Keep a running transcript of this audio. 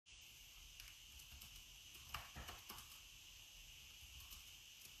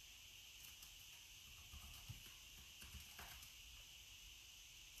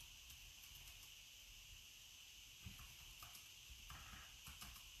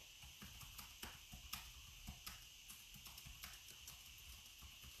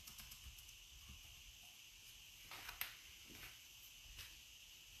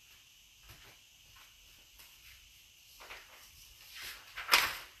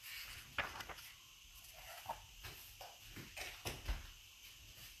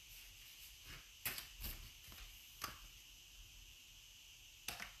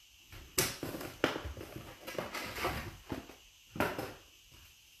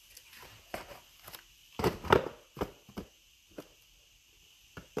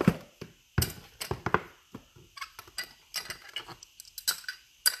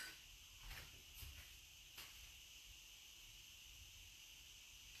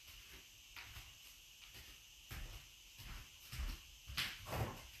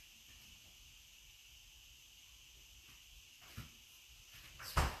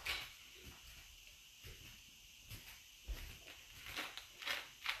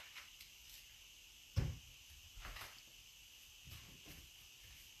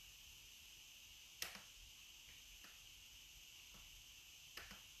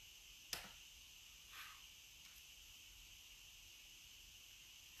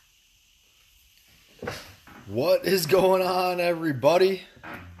What is going on, everybody?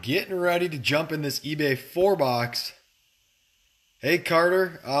 Getting ready to jump in this eBay 4-box. Hey,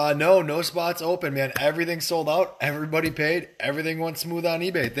 Carter. No spots open, man. Everything sold out. Everybody paid. Everything went smooth on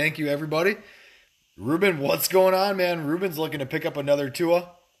eBay. Thank you, everybody. Ruben, what's going on, man? Ruben's looking to pick up another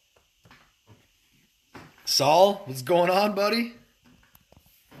Tua. Saul, what's going on, buddy?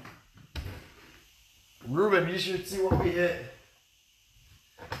 Ruben, you should see what we hit.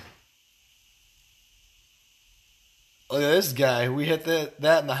 Look at this guy. We hit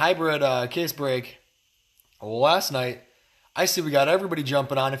that in the hybrid case break last night. I see we got everybody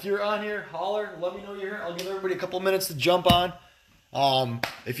jumping on. If you're on here, holler. Let me know you're here. I'll give everybody a couple minutes to jump on.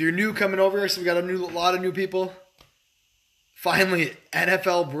 If you're new coming over here, so we got a lot of new people. Finally,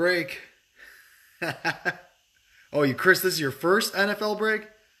 NFL break. Oh, Chris, this is your first NFL break?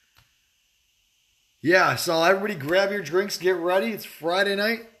 Yeah, so everybody grab your drinks, get ready. It's Friday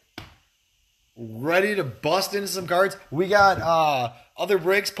night. Ready to bust into some cards. We got other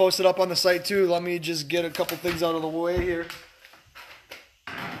breaks posted up on the site too. Let me just get a couple things out of the way here.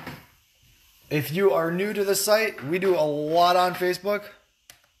 If you are new to the site, we do a lot on Facebook.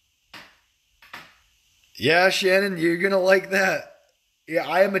 Yeah, Shannon, you're going to like that. Yeah,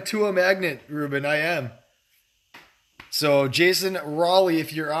 I am a Tua magnet, Ruben. I am. So, Jason Raleigh,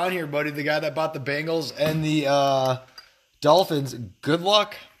 if you're on here, buddy, the guy that bought the Bengals and the Dolphins, good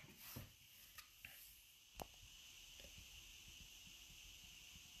luck.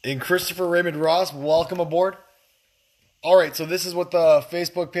 And Christopher Raymond Ross, welcome aboard. All right, so this is what the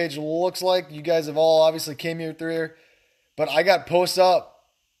Facebook page looks like. You guys have all obviously came here through here. But I got posts up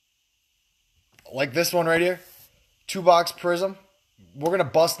like this one right here. 2-box Prizm. We're going to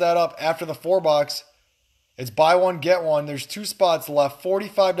bust that up after the 4-box. It's buy one, get one. There's 2 spots left.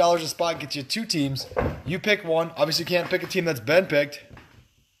 $45 a spot gets you 2 teams. You pick one. Obviously, you can't pick a team that's been picked.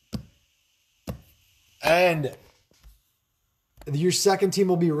 And your second team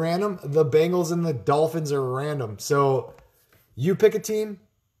will be random. The Bengals and the Dolphins are random. So you pick a team.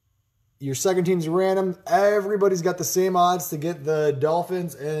 Your second team's random. Everybody's got the same odds to get the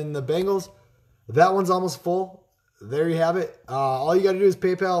Dolphins and the Bengals. That one's almost full. There you have it. All you got to do is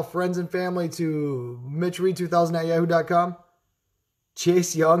PayPal friends and family to mitchreed2000@yahoo.com.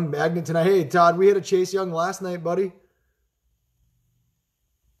 Chase Young, magnet tonight. Hey, Todd, we had a Chase Young last night, buddy.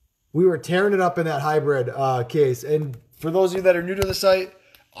 We were tearing it up in that hybrid case. And for those of you that are new to the site,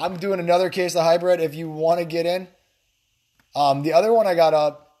 I'm doing another case of hybrid if you want to get in. The other one I got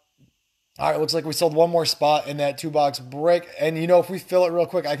up. All right, looks like we sold one more spot in that 2-box break. And, if we fill it real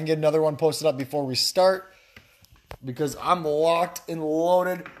quick, I can get another one posted up before we start because I'm locked and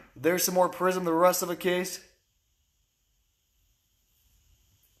loaded. There's some more Prizm, the rest of the case.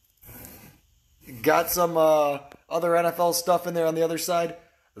 Got some other NFL stuff in there on the other side.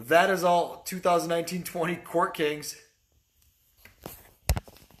 That is all 2019-20 Court Kings.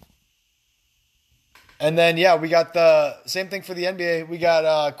 And then, yeah, we got the same thing for the NBA. We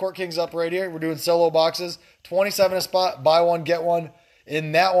got Court Kings up right here. We're doing solo boxes. 27 a spot. Buy one, get one.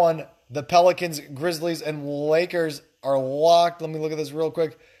 In that one, the Pelicans, Grizzlies, and Lakers are locked. Let me look at this real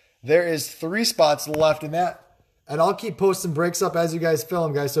quick. There is 3 spots left in that. And I'll keep posting breaks up as you guys fill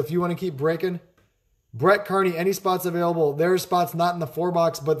them, guys. So if you want to keep breaking, Brett Carney, any spots available. There are spots not in the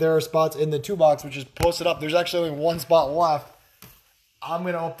 4-box, but there are spots in the 2-box, which is posted up. There's actually only 1 spot left. I'm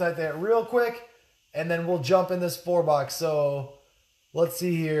going to update that real quick, and then we'll jump in this 4-box. So let's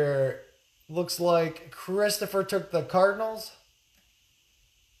see here. Looks like Christopher took the Cardinals.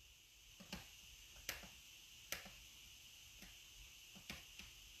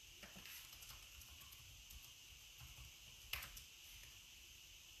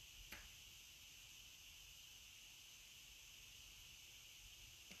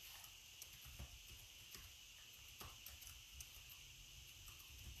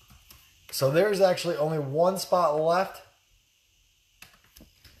 So there's actually only 1 spot left.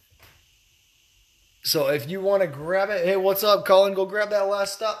 So if you want to grab it, hey, what's up, Colin? Go grab that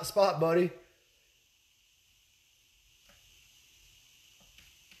last spot, buddy.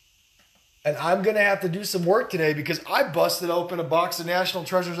 And I'm going to have to do some work today because I busted open a box of National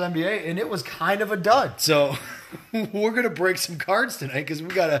Treasures NBA and it was kind of a dud. So we're going to break some cards tonight because we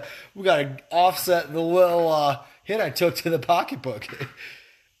got to offset the little hit I took to the pocketbook.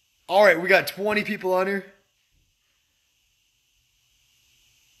 All right, we got 20 people on here.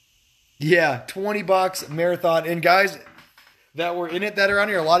 Yeah, 20 bucks marathon. And guys that were in it that are on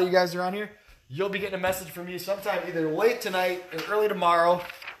here, a lot of you guys are on here, you'll be getting a message from me sometime either late tonight or early tomorrow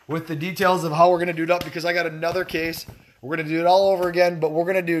with the details of how we're going to do it up because I got another case. We're going to do it all over again, but we're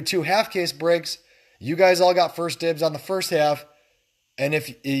going to do 2 half case breaks. You guys all got first dibs on the first half. And if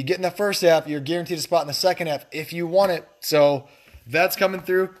you get in the first half, you're guaranteed a spot in the second half if you want it. So that's coming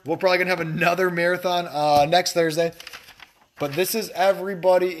through. We're probably going to have another marathon next Thursday. But this is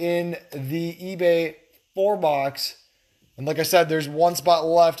everybody in the eBay 4-box. And like I said, there's one spot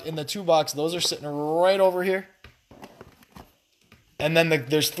left in the 2-box. Those are sitting right over here. And then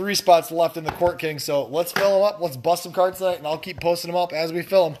there's 3 spots left in the Court King. So let's fill them up. Let's bust some cards tonight, and I'll keep posting them up as we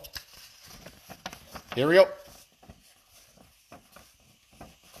fill them. Here we go.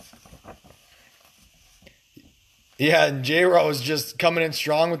 Yeah, and J-Ro is just coming in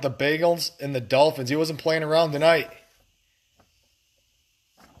strong with the Bagels and the Dolphins. He wasn't playing around tonight.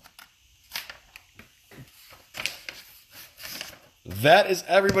 That is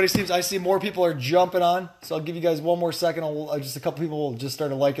everybody's teams. I see more people are jumping on, so I'll give you guys one more second. Just a couple people just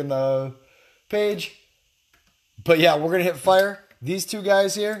started liking the page. But yeah, we're going to hit fire. These 2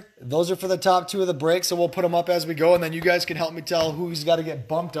 guys here, those are for the top 2 of the break, so we'll put them up as we go, and then you guys can help me tell who's got to get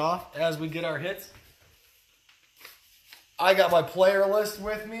bumped off as we get our hits. I got my player list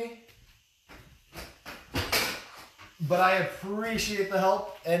with me, but I appreciate the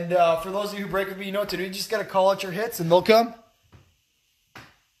help. And for those of you who break with me, you know what to do. You just got to call out your hits, and they'll come.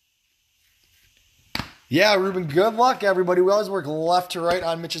 Yeah, Ruben, good luck, everybody. We always work left to right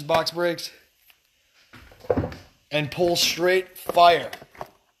on Mitch's box breaks and pull straight fire.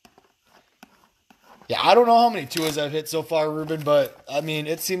 Yeah, I don't know how many 2s I've hit so far, Ruben, but, I mean,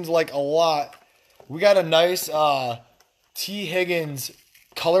 it seems like a lot. We got a nice T. Higgins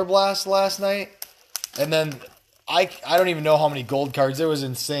Color Blast last night, and then I don't even know how many gold cards. It was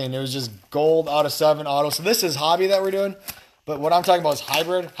insane. It was just gold out of 7 auto. So this is hobby that we're doing, but what I'm talking about is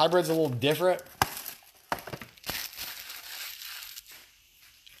hybrid. Hybrid's a little different.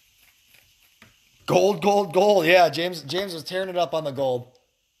 Gold, gold, gold. Yeah, James was tearing it up on the gold.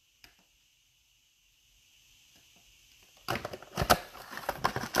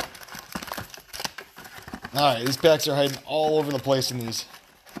 All right, these packs are hiding all over the place in these.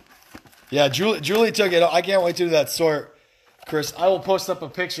 Yeah, Julie took it. I can't wait to do that sort, Chris. I will post up a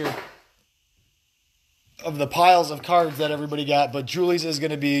picture of the piles of cards that everybody got, but Julie's is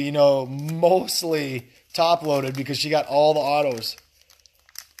going to be, you know, mostly top-loaded because she got all the autos.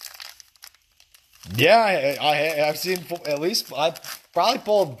 Yeah, I've seen at least, I probably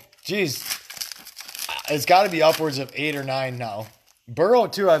pulled, geez, it's got to be upwards of 8 or 9 now. Burrow,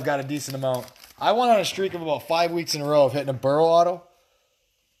 too, I've got a decent amount. I went on a streak of about 5 weeks in a row of hitting a Burrow auto.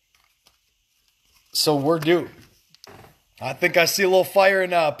 So we're due. I think I see a little fire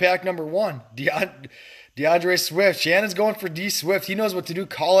in pack number 1. DeAndre Swift. Shannon's going for D Swift. He knows what to do.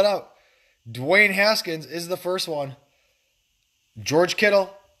 Call it out. Dwayne Haskins is the first one. George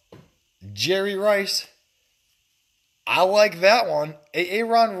Kittle. Jerry Rice. I like that one.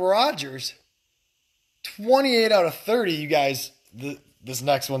 Aaron Rodgers. 28 out of 30, you guys. This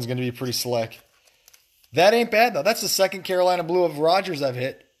next one's going to be pretty slick. That ain't bad, though. That's the second Carolina Blue of Rodgers I've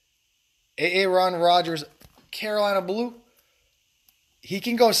hit. Aaron Rodgers, Carolina Blue. He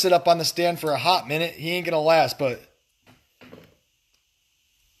can go sit up on the stand for a hot minute. He ain't going to last, but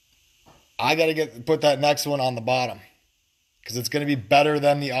I got to put that next one on the bottom because it's going to be better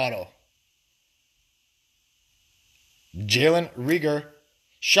than the auto. Jalen Rieger.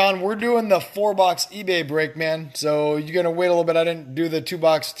 Sean, we're doing the 4-box eBay break, man. So you're going to wait a little bit. I didn't do the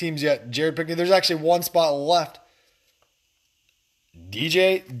 2-box teams yet. Jared Pickney. There's actually one spot left.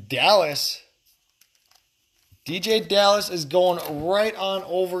 DJ Dallas. DJ Dallas is going right on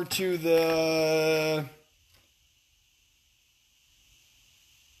over to the...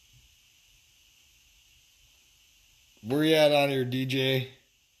 Where you at on here, DJ?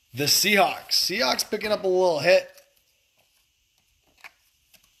 The Seahawks. Seahawks picking up a little hit.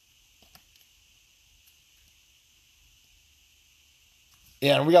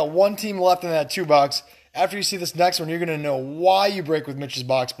 Yeah, and we got one team left in that 2-box. After you see this next one, you're going to know why you break with Mitch's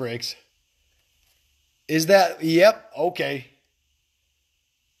box breaks. Is that, yep, okay.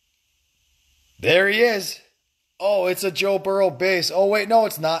 There he is. Oh, it's a Joe Burrow base. Oh, wait, no,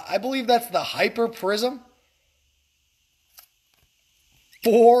 it's not. I believe that's the Hyper Prizm.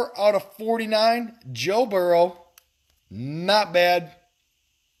 4 out of 49. Joe Burrow. Not bad.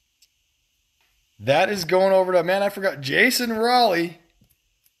 That is going over to, man, I forgot, Jason Raleigh.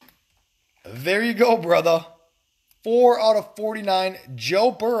 There you go, brother. 4 out of 49.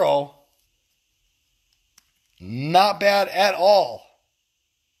 Joe Burrow. Not bad at all.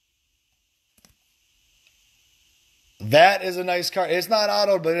 That is a nice card. It's not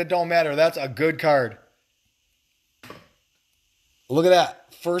auto, but it don't matter. That's a good card. Look at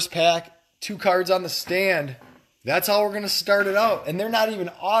that. First pack, 2 cards on the stand. That's how we're going to start it out. And they're not even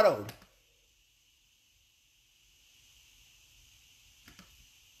autoed.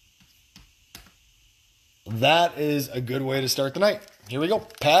 that is a good way to start the night. Here we go.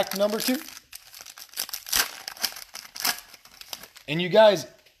 Pack number 2. And you guys,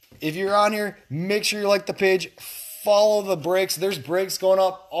 if you're on here, make sure you like the page. Follow the breaks. There's breaks going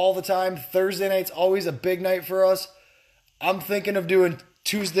up all the time. Thursday night's always a big night for us. I'm thinking of doing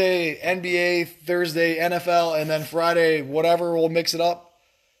Tuesday NBA, Thursday NFL, and then Friday whatever. We'll mix it up.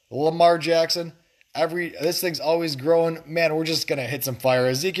 Lamar Jackson. This thing's always growing. Man, we're just gonna hit some fire.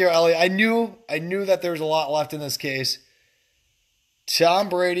 Ezekiel Elliott. I knew that there was a lot left in this case. Tom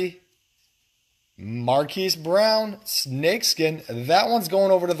Brady. Marquise Brown. Snakeskin. That one's going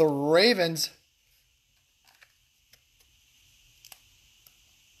over to the Ravens.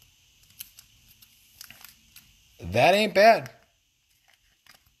 That ain't bad.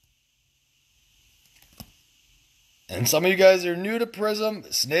 And some of you guys are new to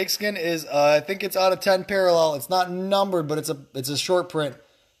Prizm. Snakeskin is, I think it's out of 10 parallel. It's not numbered, but it's a short print.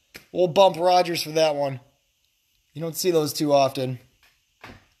 We'll bump Rodgers for that one. You don't see those too often.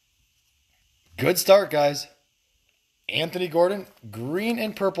 Good start, guys. Anthony Gordon, green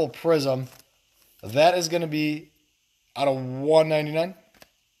and purple Prizm. That is going to be out of 199.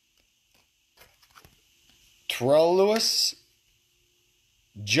 Terrell Lewis,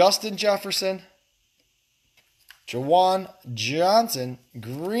 Justin Jefferson, Jawan Johnson,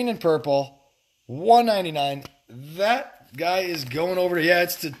 green and purple, 199. That guy is going over to,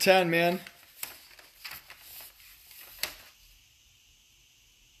 it's to 10, man.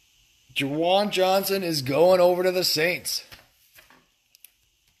 Jawan Johnson is going over to the Saints.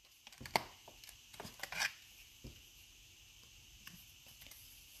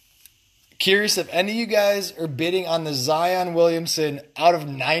 Curious if any of you guys are bidding on the Zion Williamson out of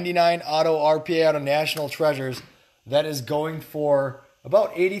 99 auto RPA out of National Treasures. That is going for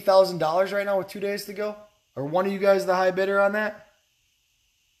about $80,000 right now with 2 days to go. Are one of you guys the high bidder on that?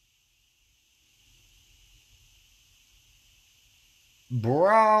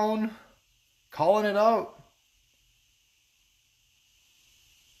 Brown calling it out.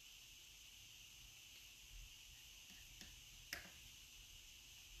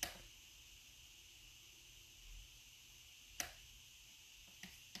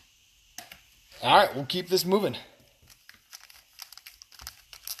 All right, we'll keep this moving.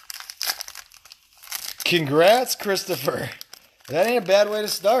 Congrats, Christopher. That ain't a bad way to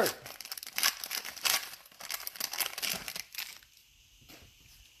start.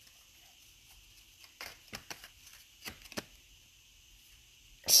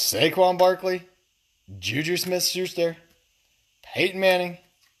 Saquon Barkley, Juju Smith-Schuster, Peyton Manning,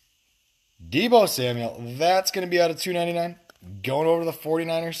 Deebo Samuel. That's going to be out of 299. Going over to the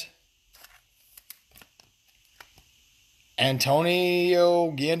 49ers. Antonio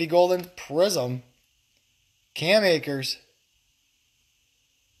Gandy Golden, Prizm, Cam Akers,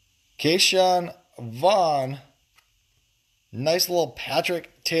 Keyshawn Vaughn, nice little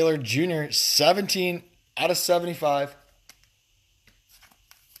Patrick Taylor Jr., 17 out of 75.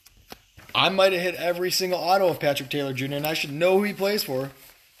 I might have hit every single auto of Patrick Taylor Jr., and I should know who he plays for.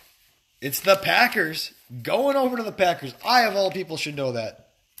 It's the Packers. Going over to the Packers. I, of all people, should know that.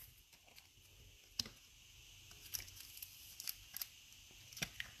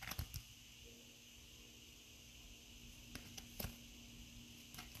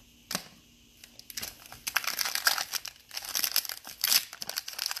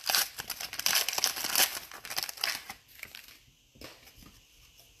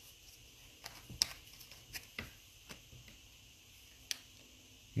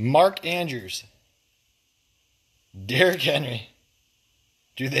 Mark Andrews. Derrick Henry.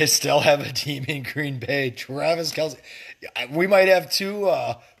 Do they still have a team in Green Bay? Travis Kelce. We might have 2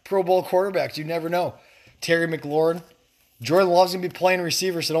 Pro Bowl quarterbacks. You never know. Terry McLaurin. Jordan Love's going to be playing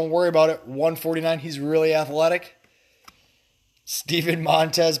receiver, so don't worry about it. 149. He's really athletic. Steven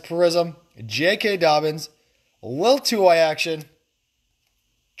Montez Prizm. J.K. Dobbins. Lil Tua action.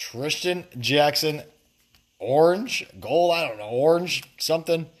 Tristan Jackson. Orange, gold, I don't know, orange,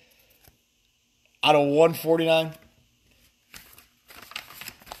 something. Out of 149.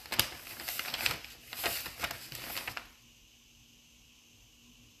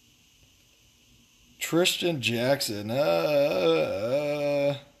 Tristan Jackson.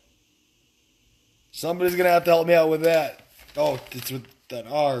 Somebody's going to have to help me out with that. Oh, it's with that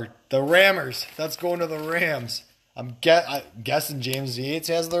R. The Rammers. That's going to the Rams. I'm guessing James Yates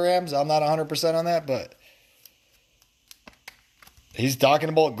has the Rams. I'm not 100% on that, but he's talking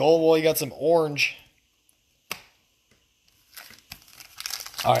about gold. Well, you got some orange.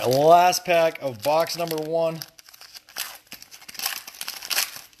 All right, last pack of box number 1.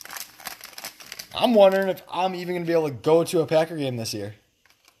 I'm wondering if I'm even going to be able to go to a Packer game this year.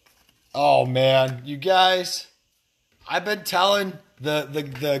 Oh man, you guys, I've been telling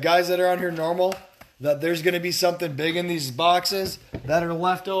the guys that are on here normal that there's going to be something big in these boxes that are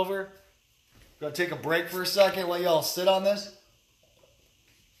left over. Gonna take a break for a second, let y'all sit on this.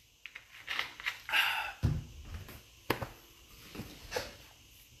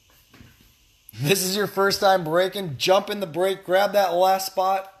 This is your first time breaking, jump in the break, grab that last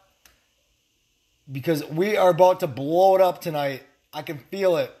spot, because we are about to blow it up tonight. I can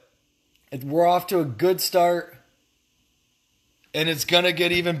feel it. We're off to a good start, and it's going to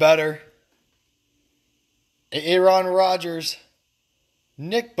get even better. Aaron Rodgers,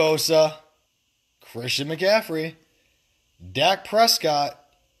 Nick Bosa, Christian McCaffrey, Dak Prescott,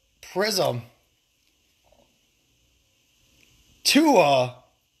 Prizm, Tua,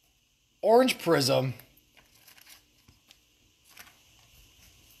 Orange Prizm,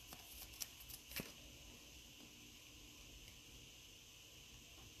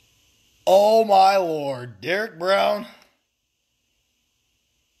 oh my Lord, Derek Brown.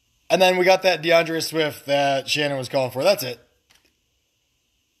 And then we got that DeAndre Swift that Shannon was calling for. That's it.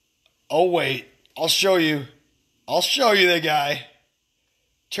 Oh wait, I'll show you. I'll show you the guy.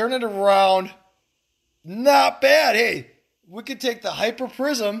 Turn it around. Not bad. Hey, we could take the Hyper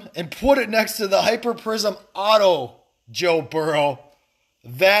Prizm and put it next to the Hyper Prizm Auto Joe Burrow.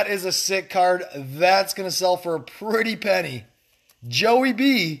 That is a sick card. That's going to sell for a pretty penny. Joey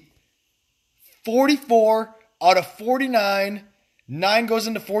B, 44 out of 49. 9 goes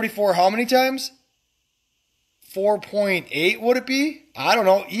into 44 how many times? 4.8 would it be? I don't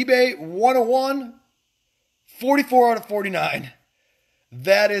know. eBay 101. 44 out of 49.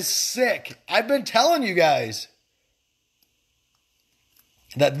 That is sick. I've been telling you guys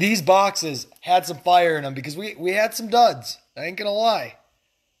that these boxes had some fire in them because we had some duds. I ain't going to lie.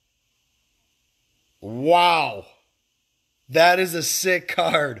 Wow. That is a sick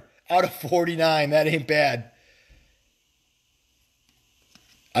card. Out of 49. That ain't bad.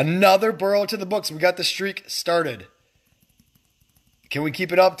 Another Burrow to the books. We got the streak started. Can we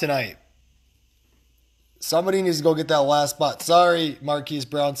keep it up tonight? Somebody needs to go get that last spot. Sorry, Marquise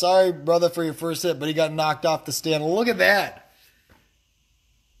Brown. Sorry, brother, for your first hit, but he got knocked off the stand. Look at that.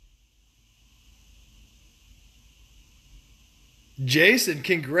 Jason,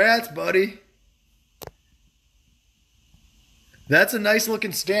 congrats, buddy. That's a nice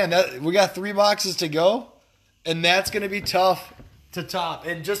looking stand. We got 3 boxes to go, and that's going to be tough to top.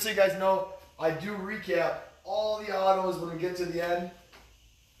 And just so you guys know, I do recap all the autos when we get to the end.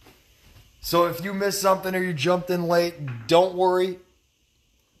 So if you missed something or you jumped in late, don't worry.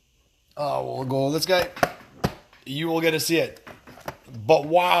 Oh, we'll go with this guy. You will get to see it. But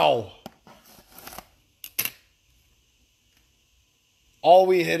wow. All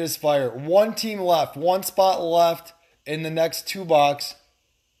we hit is fire. 1 team left. 1 spot left in the next 2 box.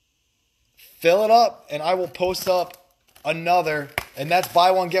 Fill it up, and I will post up another. And that's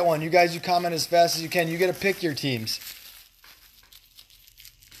buy one, get one. You guys, you comment as fast as you can. You get to pick your teams.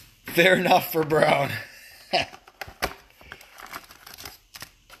 Fair enough for Brown.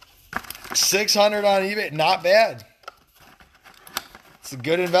 600 on eBay. Not bad. It's a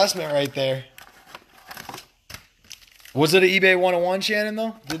good investment right there. Was it an eBay 101, Shannon,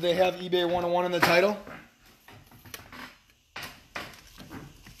 though? Did they have eBay 101 in the title?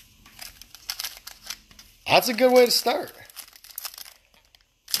 That's a good way to start.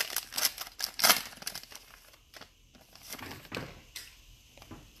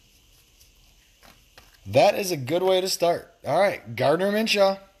 That is a good way to start. All right, Gardner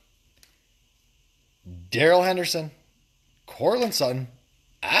Minshew, Darrell Henderson, Cortland Sutton.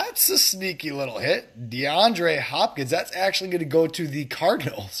 That's a sneaky little hit. DeAndre Hopkins. That's actually going to go to the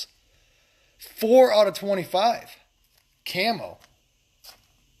Cardinals. 4 out of 25. Camo.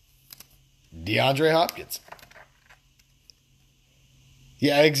 DeAndre Hopkins.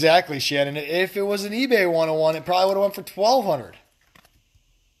 Yeah, exactly, Shannon. If it was an eBay 101, it probably would have went for $1,200.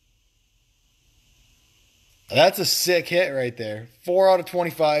 That's a sick hit right there. 4 out of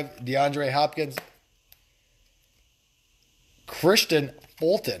 25, DeAndre Hopkins. Christian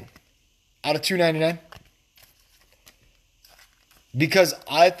Fulton out of 299. Because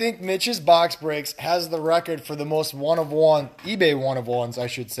I think Mitch's box breaks has the record for the most one-of-one, eBay one-of-ones, I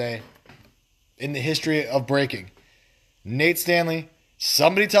should say, in the history of breaking. Nate Stanley,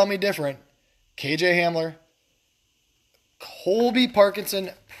 somebody tell me different. KJ Hamler, Colby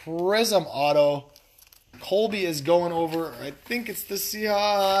Parkinson, Prizm Auto. Colby is going over, I think it's the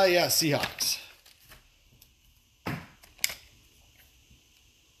Seahawks. Yeah, Seahawks.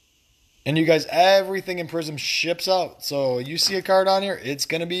 And you guys, everything in Prizm ships out. So you see a card on here, it's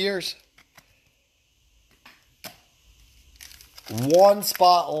going to be yours. One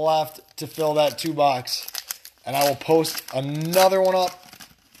spot left to fill that 2-box. And I will post another one up.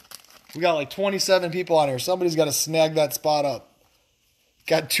 We got like 27 people on here. Somebody's got to snag that spot up.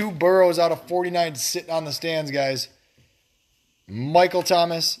 Got 2 Burrows out of 49 sitting on the stands, guys. Michael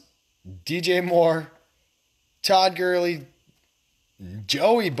Thomas, DJ Moore, Todd Gurley,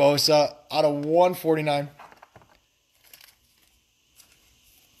 Joey Bosa out of 149.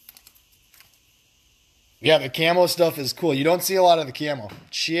 Yeah, the camo stuff is cool. You don't see a lot of the camo.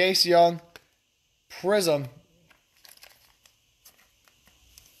 Chase Young, Prizm,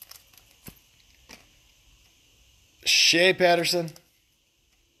 Shea Patterson,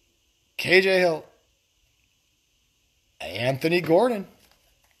 KJ Hill, Anthony Gordon.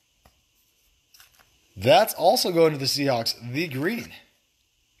 That's also going to the Seahawks. The green.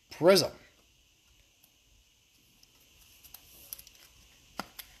 Prizm.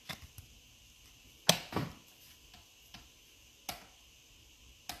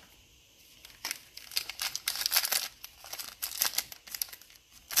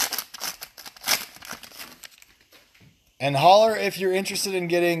 And holler if you're interested in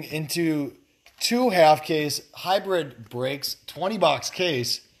getting into 2 half-case hybrid breaks, 20-box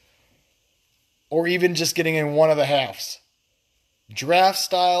case, or even just getting in one of the halves. Draft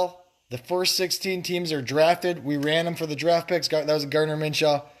style, the first 16 teams are drafted. We ran them for the draft picks. That was Gardner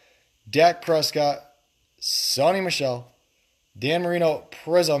Minshew, Dak Prescott, Sonny Michel, Dan Marino,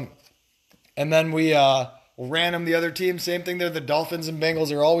 Prizm, and then we ran them the other team. Same thing there. The Dolphins and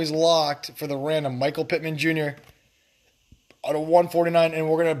Bengals are always locked for the random. Michael Pittman Jr. out of 149, and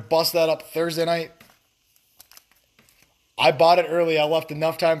we're going to bust that up Thursday night. I bought it early. I left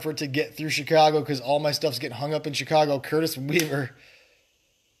enough time for it to get through Chicago because all my stuff's getting hung up in Chicago. Curtis Weaver.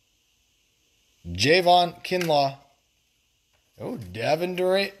 Javon Kinlaw. Oh, Davin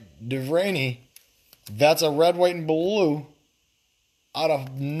DuVernay. That's a red, white, and blue out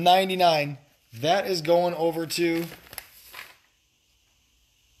of 99. That is going over to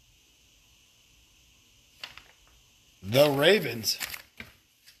the Ravens.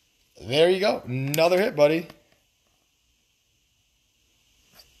 There you go. Another hit, buddy.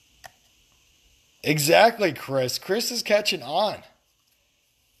 Exactly, Chris. Chris is catching on.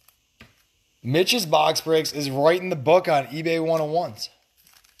 Mitch's box breaks is right in the book on eBay 101s.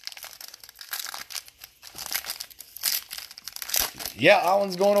 Yeah, that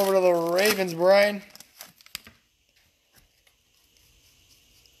one's going over to the Ravens, Brian.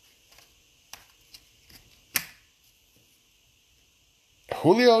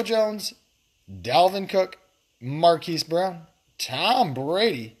 Julio Jones, Dalvin Cook, Marquise Brown, Tom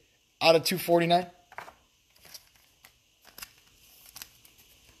Brady out of 249.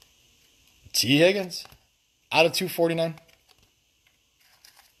 T. Higgins out of 249.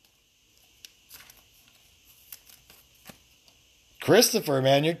 Christopher,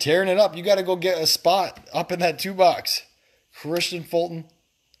 man, you're tearing it up. You got to go get a spot up in that 2-box. Christian Fulton,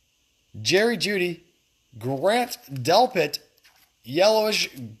 Jerry Jeudy, Grant Delpit, yellowish,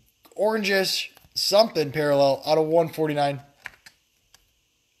 orangish, something parallel out of 149.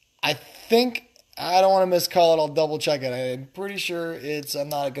 I don't want to miscall it. I'll double check it. I'm pretty sure I'm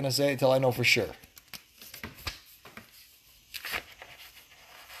not going to say it until I know for sure.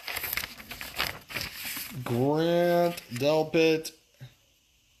 Grant Delpit.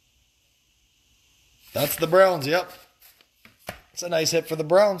 That's the Browns, yep. It's a nice hit for the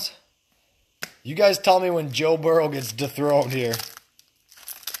Browns. You guys tell me when Joe Burrow gets dethroned here.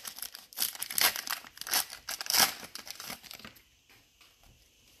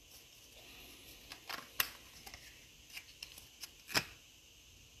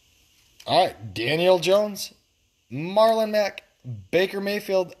 All right, Daniel Jones, Marlon Mack, Baker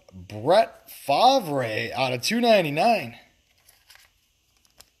Mayfield, Brett Favre out of 299.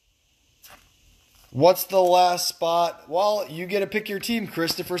 What's the last spot? Well, you get to pick your team,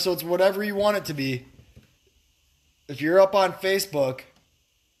 Christopher, so it's whatever you want it to be. If you're up on Facebook,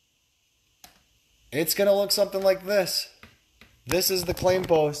 it's going to look something like this. This is the claim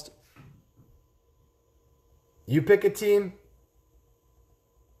post. You pick a team.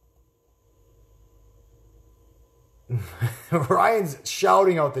 Ryan's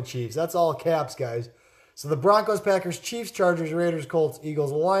shouting out the Chiefs. That's all caps, guys. So the Broncos, Packers, Chiefs, Chargers, Raiders, Colts,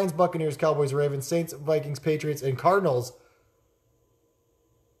 Eagles, Lions, Buccaneers, Cowboys, Ravens, Saints, Vikings, Patriots, and Cardinals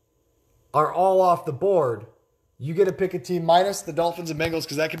are all off the board. You get to pick a team minus the Dolphins and Bengals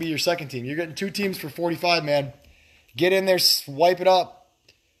because that could be your second team. You're getting 2 teams for 45, man. Get in there, swipe it up.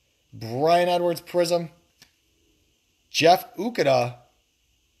 Brian Edwards, Prizm. Jeff Ukuda.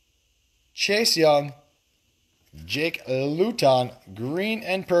 Chase Young. Jake Luton, green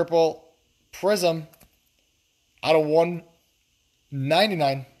and purple, Prizm, out of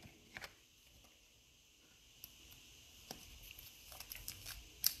 $99.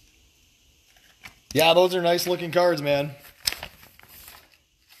 Yeah, those are nice looking cards, man.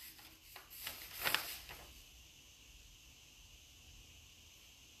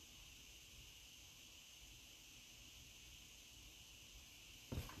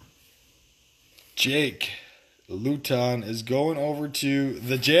 Jake Luton is going over to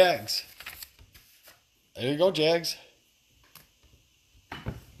the Jags. There you go, Jags.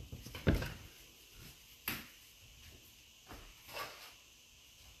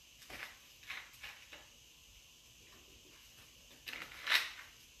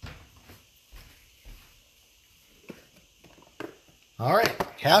 All right,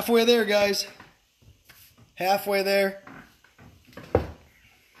 halfway there, guys. Halfway there.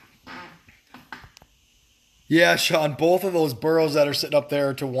 Yeah, Sean, both of those Burrows that are sitting up there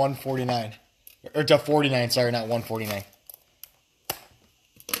are to 149. Or to 49, sorry, not 149.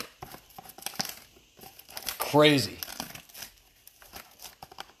 Crazy.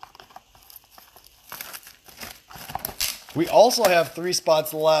 We also have 3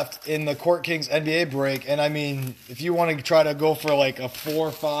 spots left in the Court Kings NBA break. And I mean, if you want to try to go for like a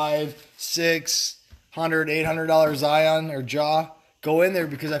 $400, $500, $600, $800 Zion or Jaw, go in there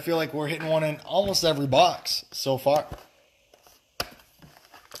because I feel like we're hitting one in almost every box so far.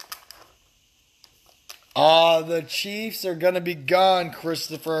 The Chiefs are going to be gone,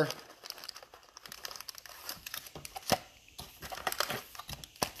 Christopher.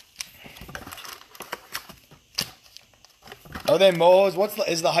 Are they Mohos?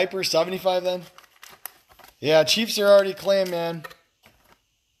 Is the Hyper 75 then? Yeah, Chiefs are already claimed, man.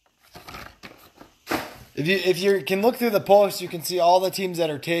 If you can look through the posts, you can see all the teams that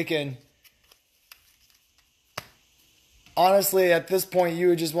are taken. Honestly, at this point, you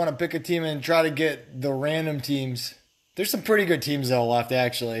would just want to pick a team and try to get the random teams. There's some pretty good teams though left,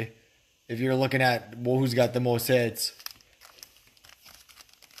 actually. If you're looking at who's got the most hits.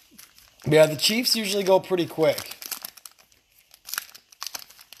 But yeah, the Chiefs usually go pretty quick.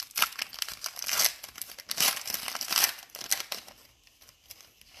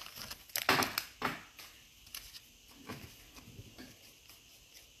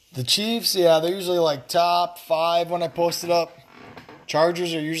 The Chiefs, yeah, they're usually like top 5 when I post it up.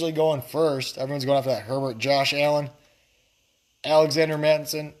 Chargers are usually going first. Everyone's going after that Herbert, Josh Allen, Alexander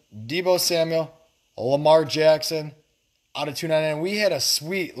Mattison, Deebo Samuel, Lamar Jackson out of 299. We had a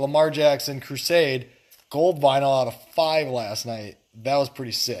sweet Lamar Jackson Crusade gold vinyl out of 5 last night. That was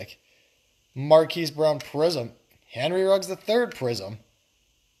pretty sick. Marquise Brown Prizm, Henry Ruggs III Prizm,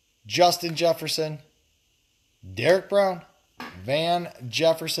 Justin Jefferson, Derek Brown, Van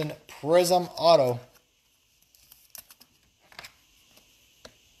Jefferson Prizm Auto.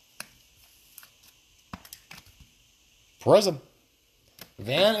 Prizm.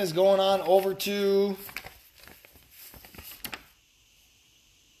 Van is going on over to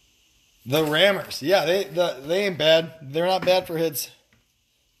the Rammers. Yeah, they ain't bad. They're not bad for hits.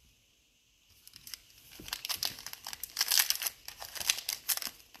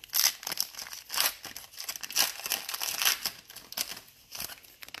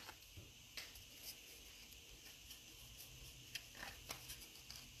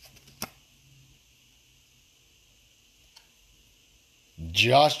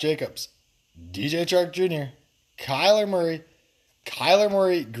 Josh Jacobs, DJ Chark Jr., Kyler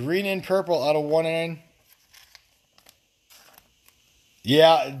Murray, green and purple out of 199.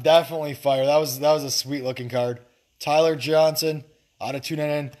 Yeah, definitely fire. That was a sweet looking card. Tyler Johnson out of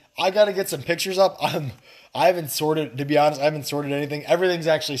 299. I got to get some pictures up. I haven't sorted, to be honest. I haven't sorted anything. Everything's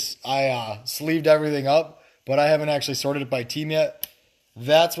actually, I sleeved everything up, but I haven't actually sorted it by team yet.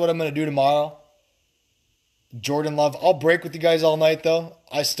 That's what I'm going to do tomorrow. Jordan Love. I'll break with you guys all night, though.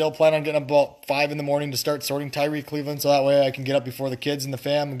 I still plan on getting up about 5 in the morning to start sorting Tyree Cleveland, so that way I can get up before the kids and the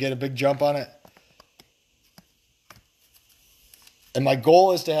fam and get a big jump on it. And my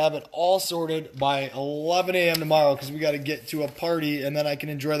goal is to have it all sorted by 11 a.m. tomorrow because we got to get to a party, and then I can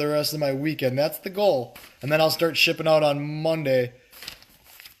enjoy the rest of my weekend. That's the goal. And then I'll start shipping out on Monday.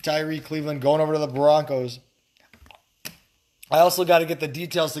 Tyree Cleveland going over to the Broncos. I also got to get the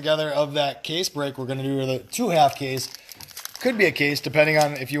details together of that case break we're going to do, or the 2-half case. Could be a case, depending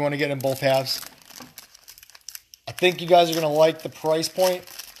on if you want to get in both halves. I think you guys are going to like the price point.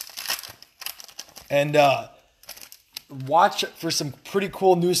 And watch for some pretty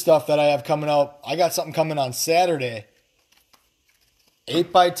cool new stuff that I have coming out. I got something coming on Saturday.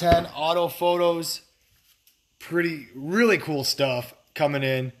 8x10 auto photos. Really cool stuff coming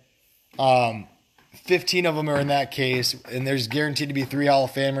in. 15 of them are in that case, and there's guaranteed to be 3 Hall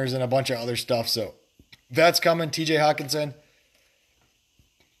of Famers and a bunch of other stuff. So that's coming. TJ Hawkinson.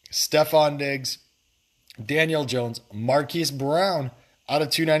 Stephon Diggs, Daniel Jones, Marquise Brown out of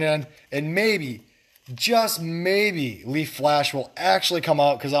 299, and maybe, just maybe, Leaf Flash will actually come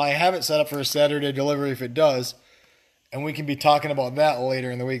out because I have it set up for a Saturday delivery if it does, and we can be talking about that later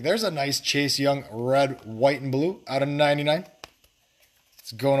in the week. There's a nice Chase Young red, white, and blue out of 99.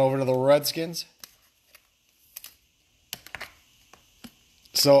 It's going over to the Redskins.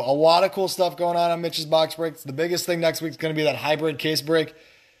 So a lot of cool stuff going on Mitch's box breaks. The biggest thing next week is going to be that hybrid case break.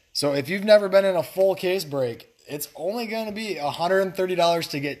 So if you've never been in a full case break, it's only going to be $130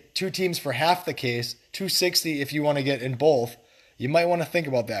 to get 2 teams for half the case, $260 if you want to get in both. You might want to think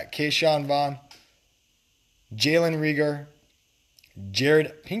about that. Keyshawn Vaughn, Jalen Reagor,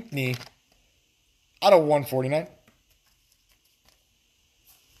 Jared Pinkney out of 149.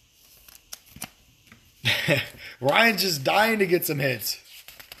 Ryan's just dying to get some hits.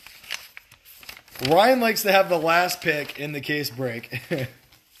 Ryan likes to have the last pick in the case break.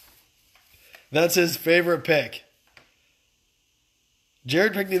 That's his favorite pick.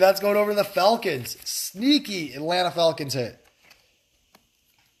 Jared Pinkney, that's going over to the Falcons. Sneaky Atlanta Falcons hit.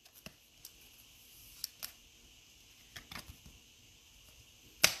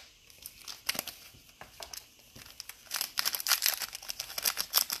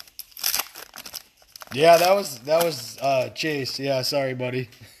 Yeah, that was Chase. Yeah, sorry, buddy.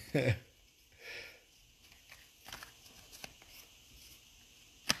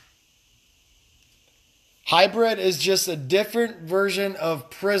 Hybrid is just a different version of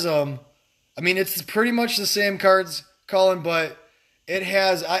Prizm. I mean, it's pretty much the same cards, Colin, but it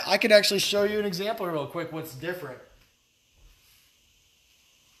has... I could actually show you an example real quick what's different.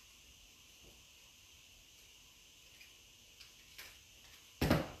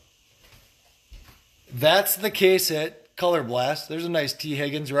 That's the case hit, Color Blast. There's a nice T.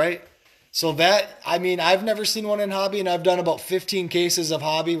 Higgins, right? So that, I mean, I've never seen one in Hobby, and I've done about 15 cases of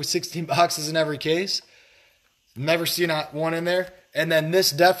Hobby with 16 boxes in every case. Never seen one in there. And then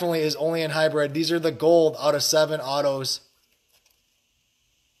this definitely is only in hybrid. These are the gold out of 7 autos.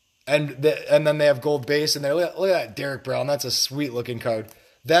 And then they have gold base in there. Look at that Derek Brown. That's a sweet looking card.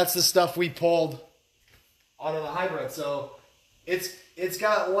 That's the stuff we pulled out of the hybrid. So it's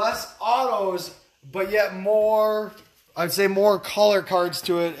got less autos, but yet more, I'd say more color cards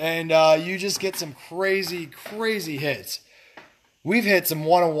to it. And you just get some crazy, crazy hits. We've hit some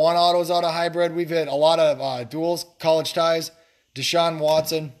 1-on-1 autos out of hybrid. We've hit a lot of duels, college ties, Deshaun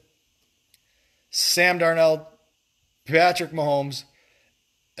Watson, Sam Darnold, Patrick Mahomes.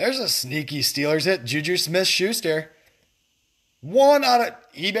 There's a sneaky Steelers hit, Juju Smith-Schuster. One out of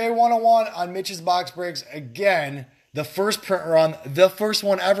eBay 101 on Mitch's box breaks. Again, the first print run, the first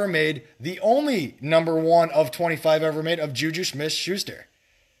one ever made, the only number 1 of 25 ever made of Juju Smith-Schuster.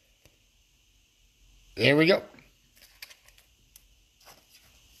 There we go.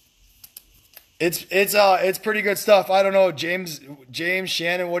 It's pretty good stuff. I don't know, James,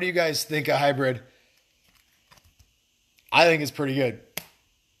 Shannon, what do you guys think of hybrid? I think it's pretty good.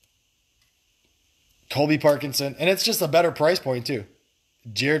 Colby Parkinson, and it's just a better price point too.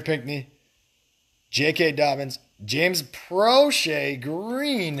 Jared Pinkney, J.K. Dobbins, James Prochet,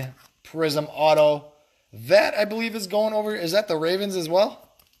 green Prizm auto. That I believe is going over. Is that the Ravens as well?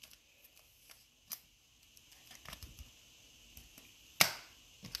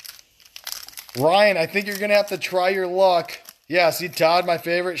 Ryan, I think you're going to have to try your luck. Yeah, see, Todd, my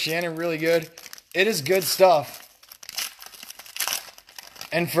favorite. Shannon, really good. It is good stuff.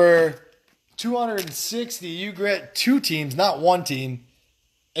 And for $260, you get 2 teams, not 1 team,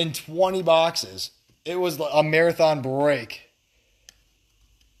 in 20 boxes. It was a marathon break.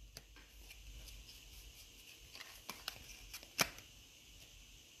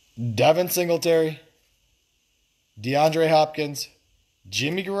 Devin Singletary, DeAndre Hopkins,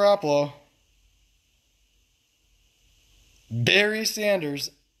 Jimmy Garoppolo, Barry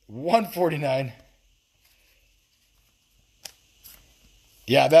Sanders, 149.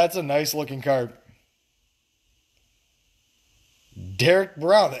 Yeah, that's a nice looking card. Derek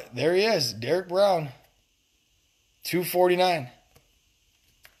Brown, there he is. Derek Brown, 249.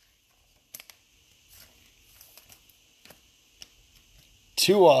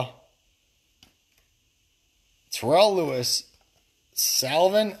 Tua, Terrell Lewis,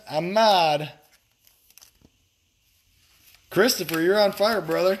 Salvin Ahmad. Christopher, you're on fire,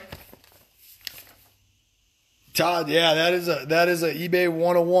 brother. Todd, yeah, that is a eBay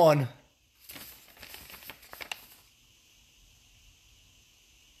 101.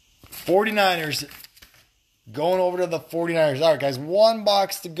 '49ers going over to the 49ers. All right, guys, 1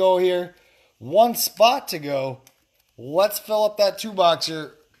 box to go here. 1 spot to go. Let's fill up that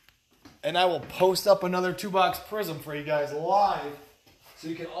 2-boxer, and I will post up another 2-box Prizm for you guys live so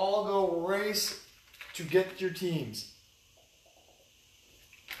you can all go race to get your teams.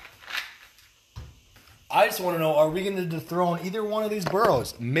 I just want to know, are we going to dethrone either one of these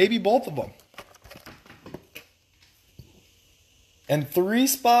boroughs? Maybe both of them. And 3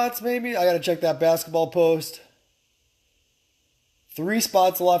 spots, maybe? I got to check that basketball post. 3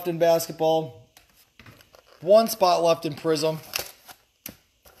 spots left in basketball. 1 spot left in Prizm.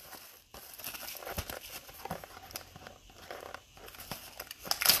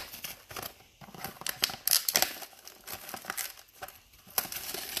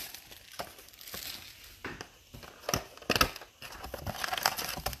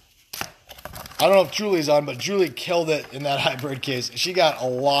 I don't know if Julie's on, but Julie killed it in that hybrid case. She got a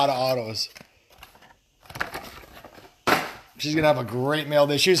lot of autos. She's going to have a great mail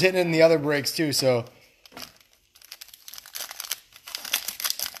day. She was hitting it in the other breaks too, so.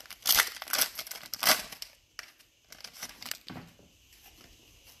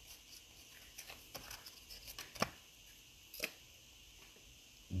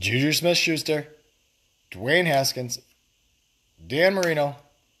 Juju Smith-Schuster, Dwayne Haskins, Dan Marino,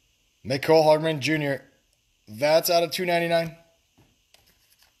 Mecole Hardman Jr. That's out of $2.99.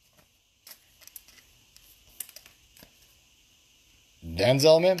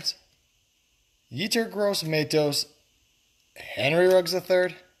 Denzel Mims, Yetur Gross-Matos, Henry Ruggs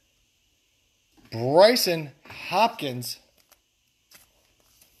III, Bryson Hopkins,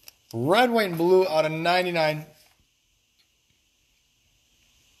 red, white, and blue out of 99.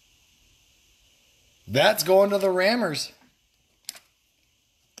 That's going to the Rammers.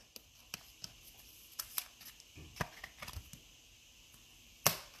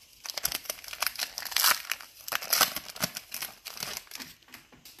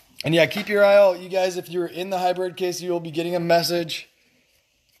 And yeah, keep your eye out, you guys. If you're in the hybrid case, you'll be getting a message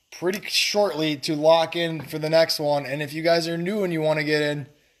pretty shortly to lock in for the next one. And if you guys are new and you want to get in,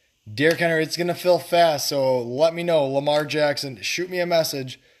 Derrick Henry, it's going to fill fast. So let me know. Lamar Jackson, shoot me a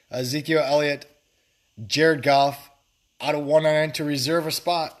message. Ezekiel Elliott, Jared Goff, out of 199 to reserve a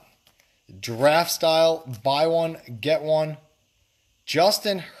spot. Draft style, buy one, get one.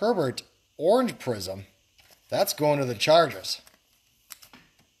 Justin Herbert, orange Prizm. That's going to the Chargers.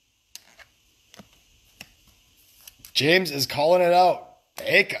 James is calling it out.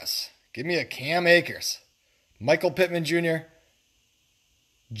 Akers. Give me a Cam Akers. Michael Pittman Jr.,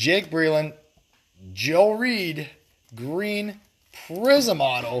 Jake Breland, Joe Reed, green Prizm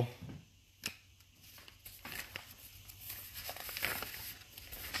auto.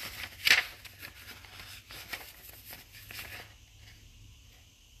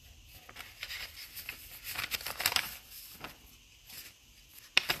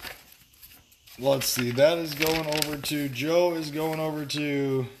 Let's see. That is going over to Joe. Is going over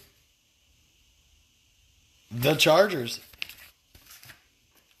to the Chargers.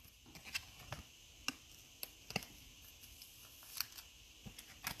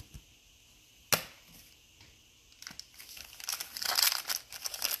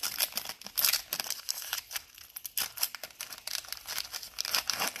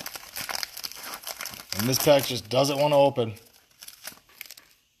 And this pack just doesn't want to open.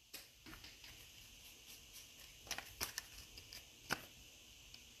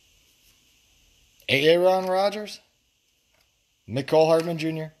 Aaron Rodgers, Mecole Hardman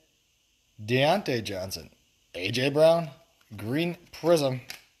Jr., Deontay Johnson, A.J. Brown, green Prizm,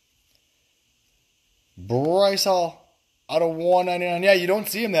 Bryce Hall, out of 199. Yeah, you don't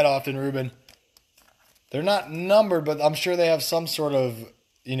see him that often, Ruben. They're not numbered, but I'm sure they have some sort of,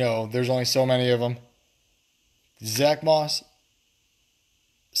 there's only so many of them. Zach Moss,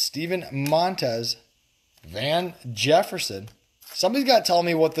 Steven Montez, Van Jefferson. Somebody's got to tell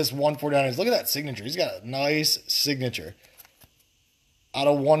me what this 149 is. Look at that signature. He's got a nice signature. Out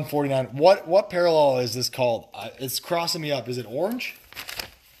of 149. What parallel is this called? It's crossing me up. Is it orange?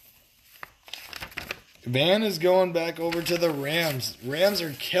 Van is going back over to the Rams. Rams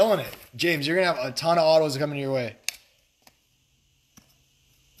are killing it. James, you're going to have a ton of autos coming your way.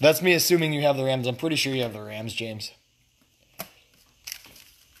 That's me assuming you have the Rams. I'm pretty sure you have the Rams, James.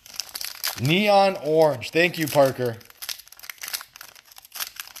 Neon orange. Thank you, Parker.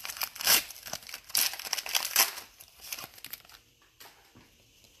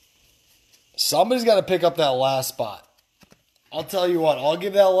 Somebody's got to pick up that last spot. I'll tell you what. I'll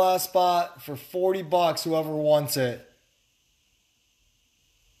give that last spot for $40, whoever wants it.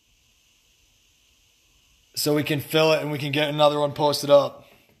 So we can fill it and we can get another one posted up.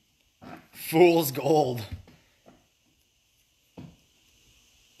 Fool's gold.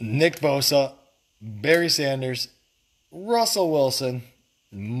 Nick Bosa, Barry Sanders, Russell Wilson,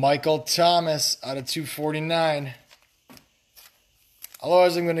 Michael Thomas out of 249.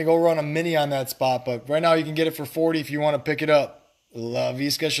 Otherwise, I'm going to go run a mini on that spot. But right now, you can get it for 40 if you want to pick it up.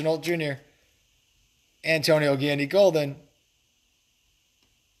 Laviska Shenault Jr., Antonio Gandy Golden,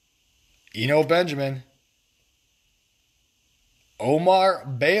 Eno Benjamin, Omar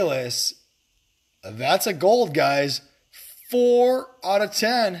Bayless. That's a gold, guys. 4 out of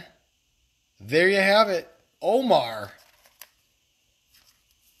 10. There you have it. Omar.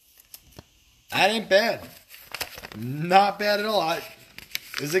 That ain't bad. Not bad at all.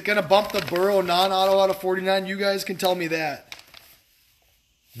 Is it going to bump the Burrow non-auto out of 49? You guys can tell me that.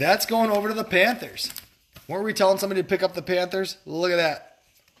 That's going over to the Panthers. Weren't we telling somebody to pick up the Panthers? Look at that.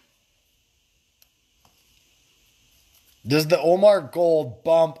 Does the Omar Gold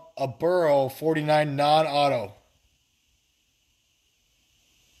bump a Burrow 49 non-auto?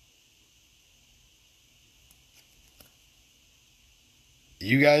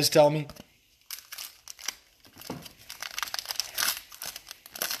 You guys tell me.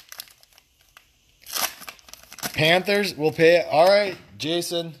 Panthers will pay it. All right,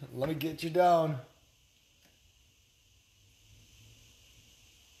 Jason, let me get you down.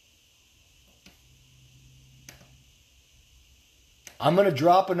 I'm going to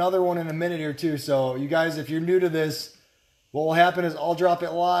drop another one in a minute here too. So you guys, if you're new to this, what will happen is I'll drop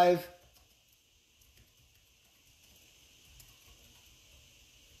it live.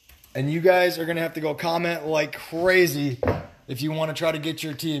 And you guys are going to have to go comment like crazy if you want to try to get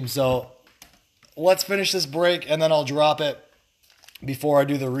your team. So let's finish this break and then I'll drop it before I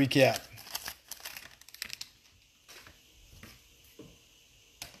do the recap.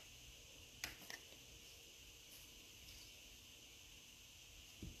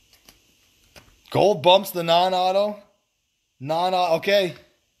 Gold bumps the non-auto. Non-auto. Okay.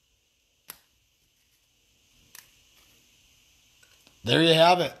 There you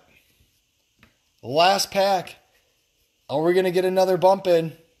have it. Last pack. Are we going to get another bump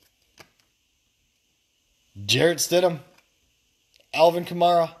in? Jarrett Stidham, Alvin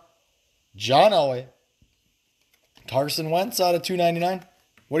Kamara, John Elway, Carson Wentz out of $2.99.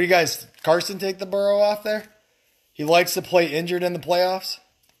 What do you guys, Carson take the Burrow off there? He likes to play injured in the playoffs.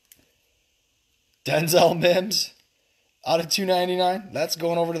 Denzel Mims out of $2.99. That's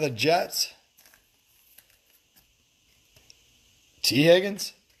going over to the Jets. T.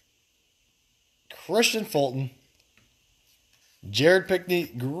 Higgins, Christian Fulton, Jared Pickney,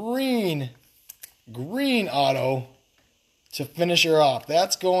 green auto to finish her off.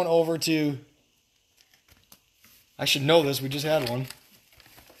 That's going over to, I should know this, we just had one.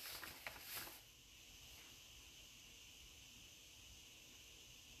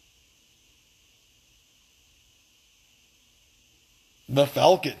 The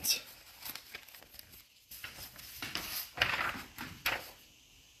Falcons.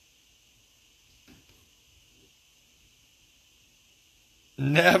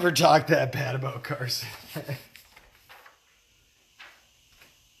 Never talk that bad about Carson.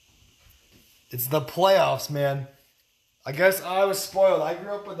 It's the playoffs, man. I guess I was spoiled. I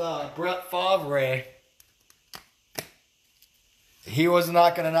grew up with Brett Favre. He was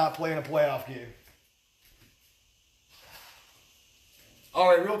not going to not play in a playoff game. All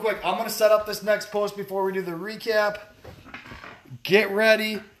right, real quick. I'm going to set up this next post before we do the recap. Get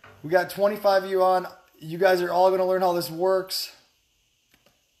ready. We got 25 of you on. You guys are all going to learn how this works.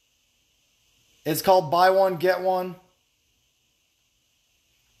 It's called buy one, get one.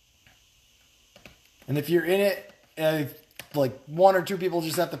 And if you're in it, like 1 or 2 people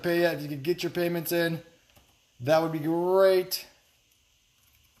just have to pay it. If you could get your payments in, that would be great.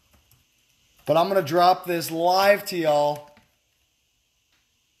 But I'm going to drop this live to y'all.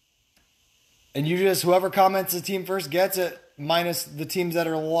 And you just, whoever comments the team first gets it, minus the teams that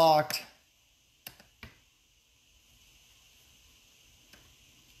are locked.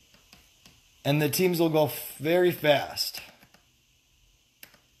 And the teams will go very fast.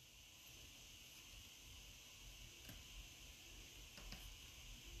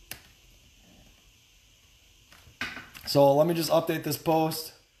 So let me just update this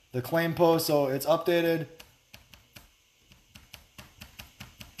post, the claim post, so it's updated.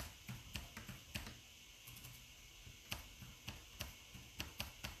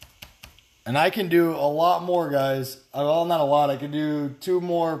 And I can do a lot more, guys. Well, not a lot. I can do 2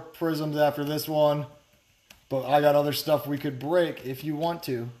 more Prizms after this one. But I got other stuff we could break if you want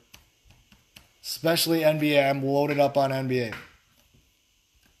to. Especially NBA. I'm loaded up on NBA.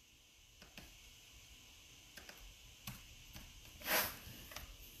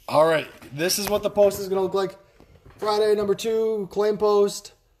 All right. This is what the post is going to look like. Friday, number 2, claim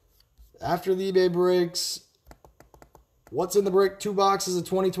post. After the eBay breaks. What's in the break? 2 boxes of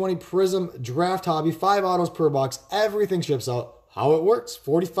 2020 Prizm Draft Hobby. 5 autos per box. Everything ships out. how it works.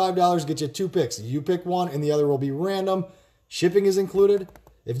 $45 get you 2 picks. You pick one and the other will be random. Shipping is included.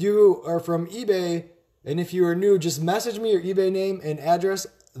 If you are from eBay and if you are new, just message me your eBay name and address.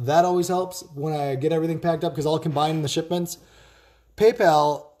 That always helps when I get everything packed up because I'll combine the shipments.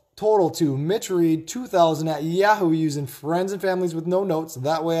 PayPal total to Mitch Reed 2000 at Yahoo using friends and families with no notes.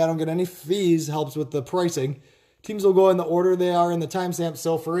 That way I don't get any fees. Helps with the pricing. Teams will go in the order they are in the timestamp.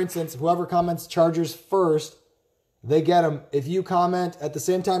 So for instance, whoever comments Chargers first, they get them. If you comment at the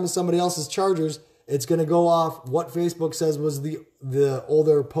same time as somebody else's Chargers, it's going to go off what Facebook says was the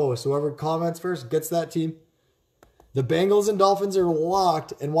older post. Whoever comments first gets that team. The Bengals and Dolphins are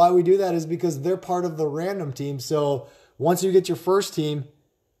locked, and why we do that is because they're part of the random team. So once you get your first team,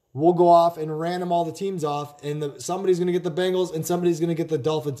 we'll go off and random all the teams off, and somebody's going to get the Bengals and somebody's going to get the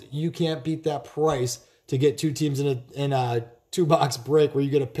Dolphins. You can't beat that price to get 2 teams in a 2-box break where you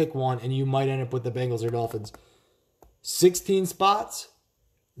get to pick one, and you might end up with the Bengals or Dolphins. 16 spots.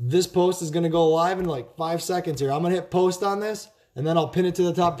 This post is going to go live in like 5 seconds here. I'm going to hit post on this, and then I'll pin it to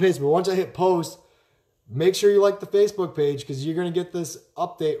the top page. But once I hit post, make sure you like the Facebook page because you're going to get this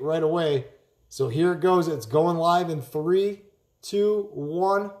update right away. So here it goes. It's going live in 3, 2,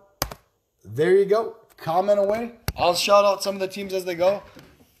 1. There you go. Comment away. I'll shout out some of the teams as they go.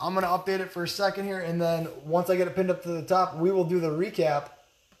 I'm going to update it for a second here, and then once I get it pinned up to the top, we will do the recap.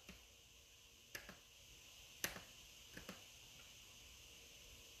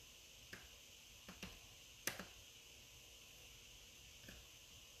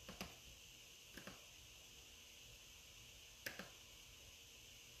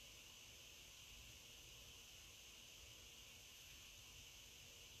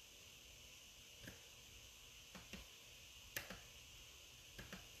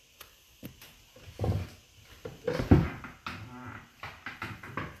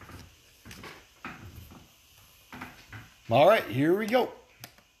 All right, here we go.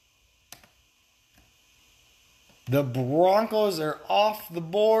 The Broncos are off the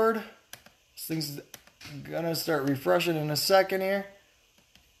board. This thing's going to start refreshing in a second here.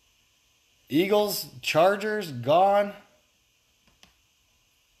 Eagles, Chargers, gone.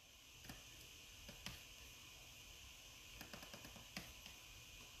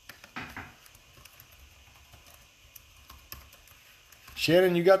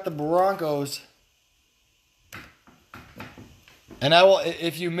 Shannon, you got the Broncos. And I will,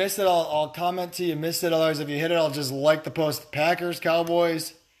 if you missed it, I'll comment to you. Missed it. Otherwise, if you hit it, I'll just like the post. Packers,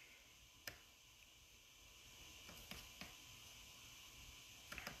 Cowboys.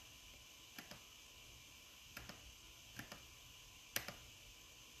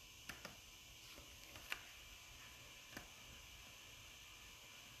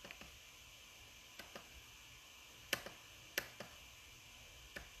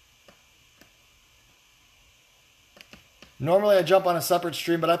 Normally I jump on a separate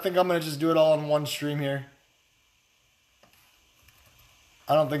stream, but I think I'm going to just do it all in one stream here.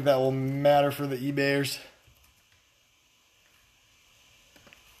 I don't think that will matter for the eBayers.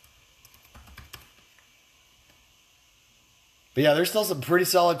 But yeah, there's still some pretty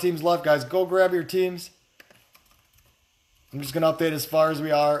solid teams left, guys. Go grab your teams. I'm just going to update as far as we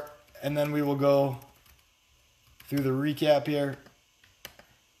are, and then we will go through the recap here.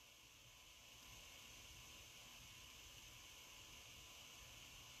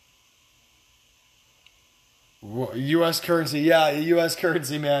 U.S. currency. Yeah, U.S.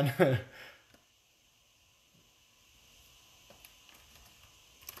 currency, man.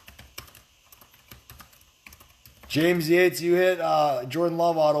 James Yates, you hit Jordan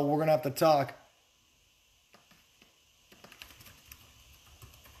Love auto. We're going to have to talk.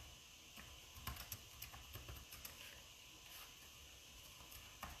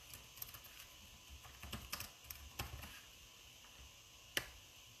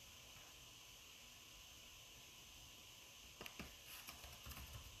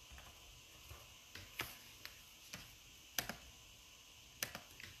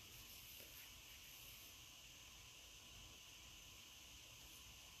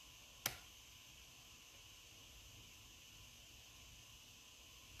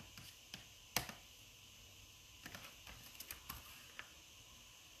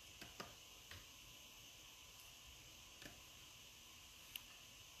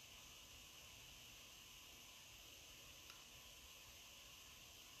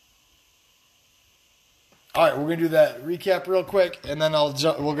 All right, we're going to do that recap real quick, and then we're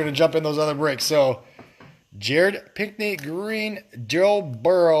going to jump in those other breaks. So, Jared Pinkney Green, Joe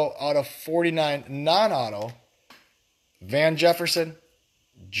Burrow out of 49 non-auto, Van Jefferson,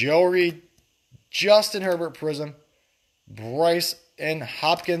 Joe Reed, Justin Herbert Prizm, Bryce and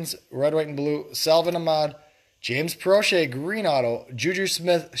Hopkins, red, white, and blue, Salvin Ahmad, James Prochet, green auto. Juju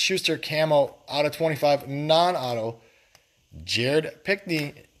Smith-Schuster, camo, out of 25, non-auto. Jared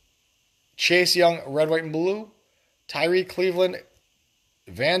Pickney, Chase Young, red, white, and blue. Tyree Cleveland,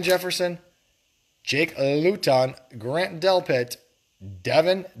 Van Jefferson, Jake Luton, Grant Delpit,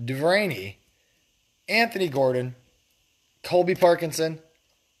 Devin Duvernay, Anthony Gordon, Colby Parkinson,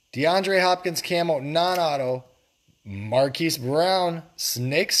 DeAndre Hopkins, camo, non-auto. Marquise Brown,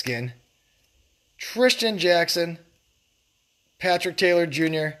 snakeskin. Tristan Jackson, Patrick Taylor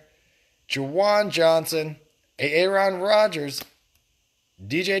Jr., Jawan Johnson, Aaron Rodgers,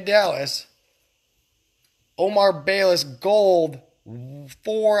 DJ Dallas, Omar Bayless, gold,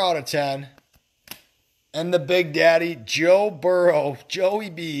 4 out of 10. And the Big Daddy, Joe Burrow,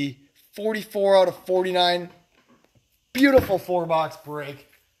 Joey B, 44 out of 49. Beautiful 4-box break.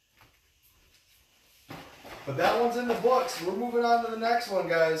 But that one's in the books. We're moving on to the next one,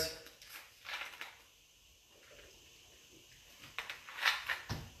 guys.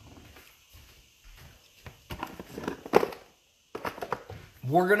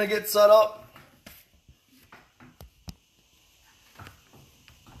 We're going to get set up.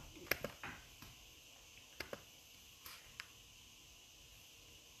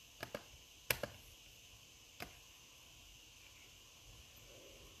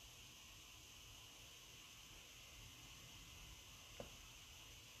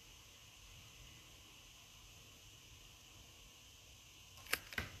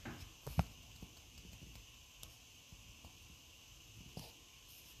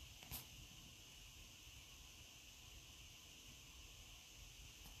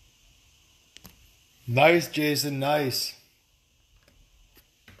 Nice, Jason, nice.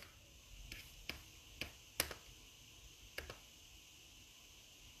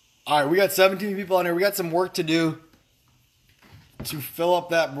 All right, we got 17 people on here. We got some work to do to fill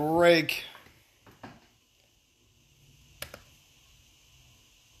up that break.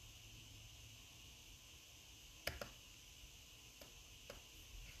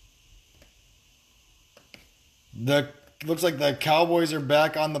 Looks like the Cowboys are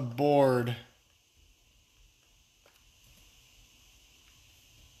back on the board.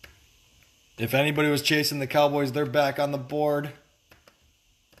 If anybody was chasing the Cowboys, they're back on the board.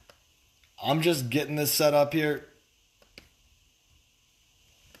 I'm just getting this set up here.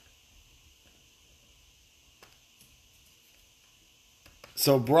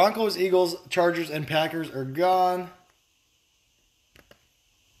 So Broncos, Eagles, Chargers, and Packers are gone.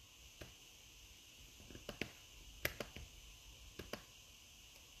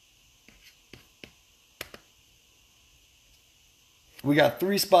 We got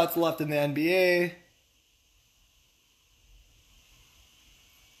 3 spots left in the NBA.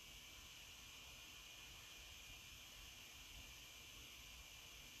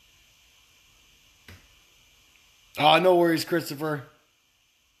 No worries, Christopher.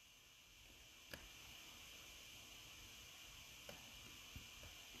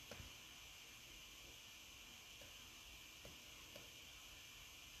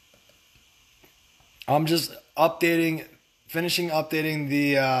 I'm just finishing updating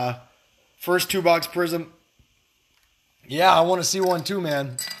the first 2-box Prizm. Yeah, I want to see one too,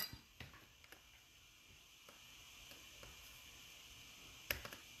 man.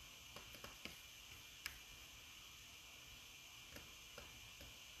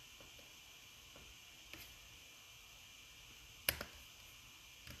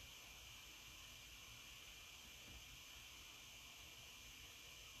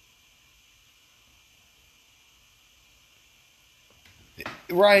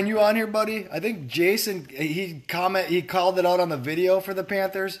 Ryan, you on here, buddy? I think Jason, he called it out on the video for the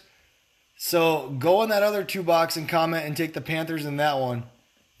Panthers. So go in that other 2-box and comment and take the Panthers in that one.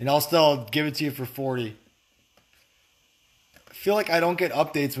 And I'll still give it to you for 40. I feel like I don't get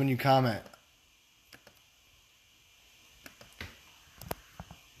updates when you comment.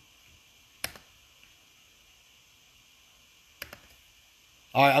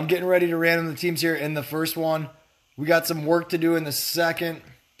 All right, I'm getting ready to random the teams here in the first one. We got some work to do in the second.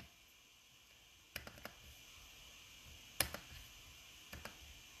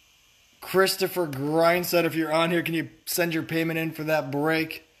 Christopher Grind said, if you're on here, can you send your payment in for that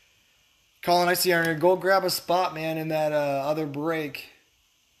break? Colin, I see you on here. Go grab a spot, man, in that other break.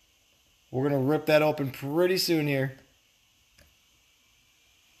 We're going to rip that open pretty soon here.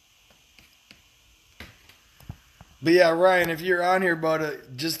 But yeah, Ryan, if you're on here,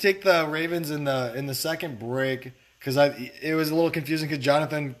 bud, just take the Ravens in the second break, because it was a little confusing because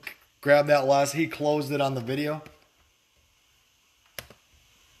Jonathan grabbed that last. He closed it on the video.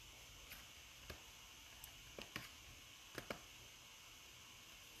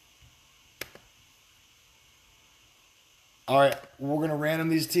 All right, we're going to random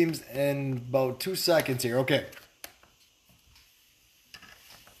these teams in about 2 seconds here. Okay.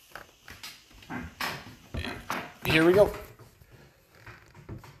 Here we go.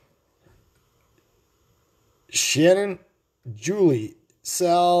 Shannon, Julie,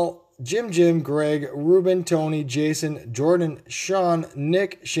 Sal, Jim, Greg, Ruben, Tony, Jason, Jordan, Sean,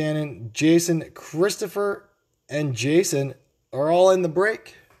 Nick, Shannon, Jason, Christopher, and Jason are all in the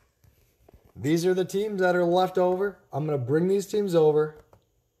break. These are the teams that are left over. I'm going to bring these teams over,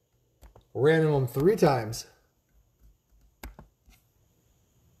 random them 3 times.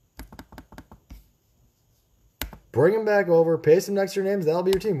 Bring them back over, paste them next to your names. That'll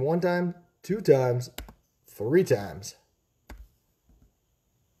be your team. 1 time, 2 times, 3 times.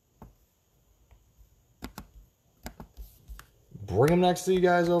 Bring them next to you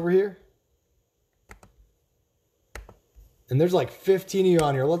guys over here. And there's like 15 of you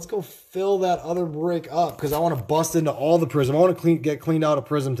on here. Let's go fill that other break up because I want to bust into all the Prizm. I want to get cleaned out of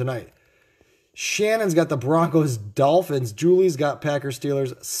Prizm tonight. Shannon's got the Broncos, Dolphins. Julie's got Packers,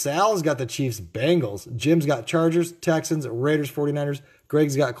 Steelers. Sal's got the Chiefs, Bengals. Jim's got Chargers, Texans, Raiders, 49ers.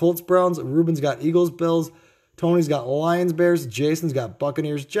 Greg's got Colts, Browns. Ruben's got Eagles, Bills. Tony's got Lions, Bears. Jason's got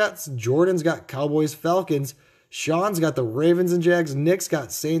Buccaneers, Jets. Jordan's got Cowboys, Falcons. Sean's got the Ravens and Jags. Nick's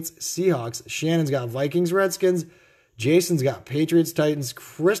got Saints, Seahawks. Shannon's got Vikings, Redskins. Jason's got Patriots, Titans.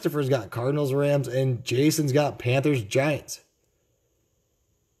 Christopher's got Cardinals, Rams. And Jason's got Panthers, Giants.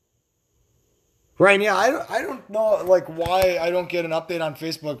 Ryan, yeah, I don't know like why I don't get an update on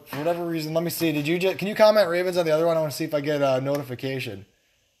Facebook for whatever reason. Let me see. Can you comment Ravens on the other one? I want to see if I get a notification.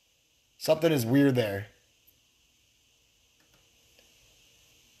 Something is weird there.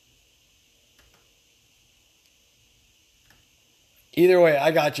 Either way,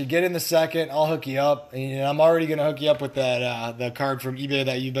 I got you. Get in the second. I'll hook you up. And I'm already going to hook you up with that the card from eBay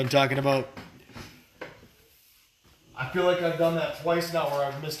that you've been talking about. I feel like I've done that twice now where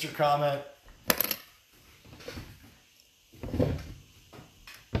I've missed your comment.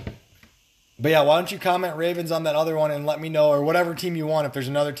 But yeah, why don't you comment Ravens on that other one and let me know, or whatever team you want, if there's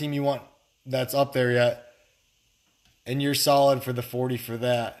another team you want that's up there yet. And you're solid for the 40 for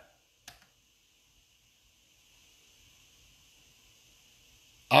that.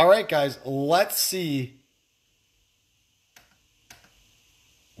 All right, guys, let's see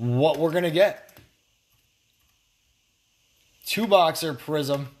what we're going to get. 2-boxer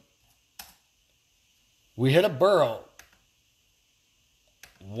Prizm. We hit a Burrow.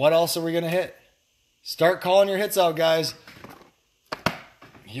 What else are we going to hit? Start calling your hits out, guys.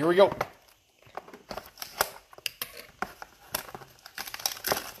 Here we go.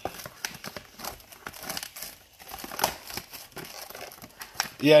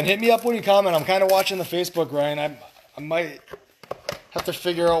 Yeah, and hit me up when you comment. I'm kind of watching the Facebook, Ryan. I might have to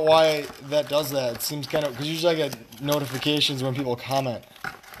figure out why that does that. It seems kind of... because usually I get notifications when people comment.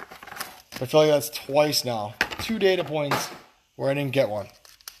 I feel like that's twice now. 2 data points where I didn't get one.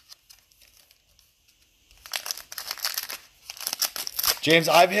 James,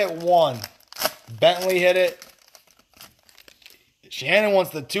 I've hit 1. Bentley hit it. Shannon wants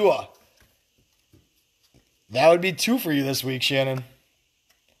the Tua. That would be 2 for you this week, Shannon.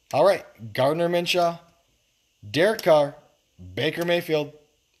 All right. Gardner Minshew, Derek Carr, Baker Mayfield,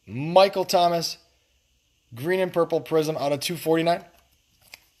 Michael Thomas, green and purple Prizm out of 249.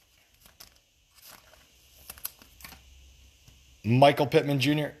 Michael Pittman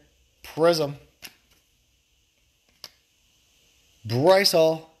Jr., Prizm. Bryce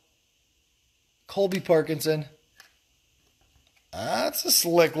Hall, Colby Parkinson. That's a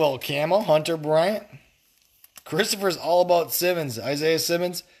slick little camo. Hunter Bryant. Christopher's all about Simmons. Isaiah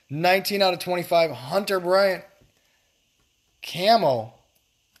Simmons, 19 out of 25. Hunter Bryant. Camo.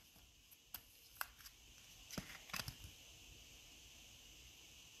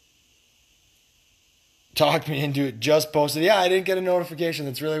 Talked me into it. Just posted. Yeah, I didn't get a notification.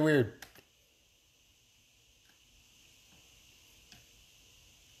 That's really weird.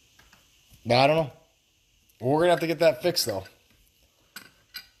 But I don't know. We're going to have to get that fixed, though.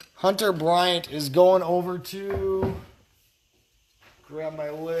 Hunter Bryant is going over to... grab my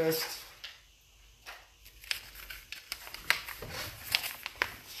list.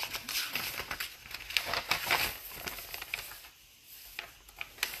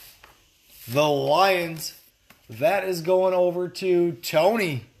 The Lions. That is going over to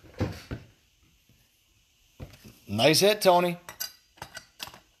Tony. Nice hit, Tony.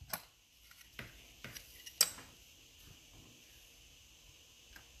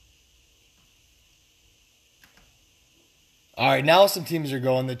 All right, now some teams are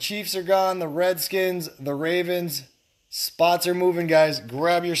going. The Chiefs are gone. The Redskins, the Ravens. Spots are moving, guys.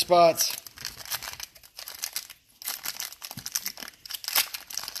 Grab your spots.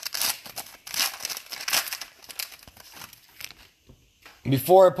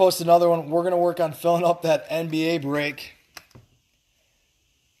 Before I post another one, we're going to work on filling up that NBA break.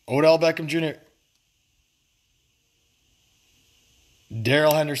 Odell Beckham Jr.,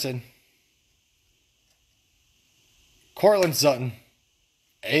 Darrell Henderson, Cortland Sutton,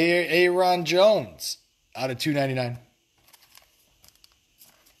 Aaron Jones out of 299.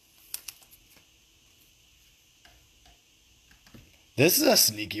 This is a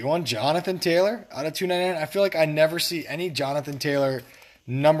sneaky one. Jonathan Taylor out of 299. I feel like I never see any Jonathan Taylor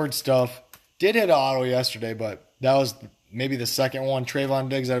numbered stuff. Did hit auto yesterday, but that was maybe the second one. Trayvon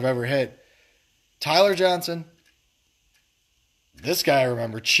Diggs that I've ever hit. Tyler Johnson. This guy I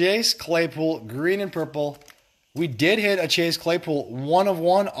remember. Chase Claypool, green and purple. We did hit a Chase Claypool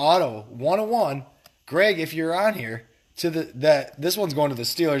 1/1 auto. 1/1. Greg, if you're on here, this one's going to the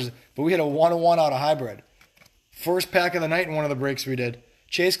Steelers, but we hit a 1/1 auto hybrid. First pack of the night in one of the breaks we did.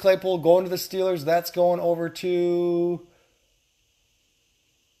 Chase Claypool going to the Steelers. That's going over to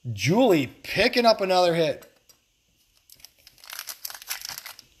Julie, picking up another hit.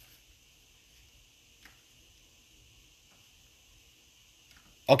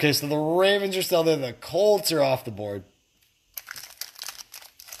 Okay, so the Ravens are still there. The Colts are off the board.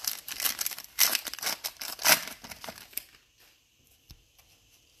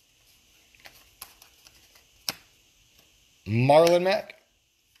 Marlon Mack,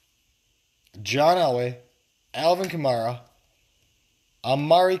 John Elway, Alvin Kamara,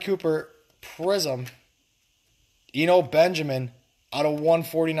 Amari Cooper, Prizm, Eno Benjamin out of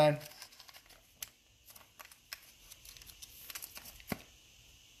 149.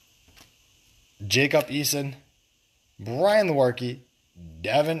 Jacob Eason, Brian Lewerke,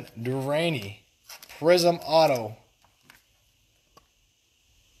 Devin Duraney, Prizm Auto.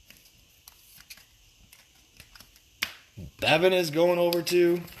 Devin is going over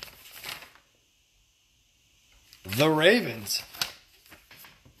to the Ravens.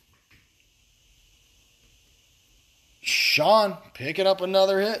 Sean picking up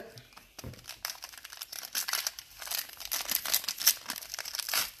another hit.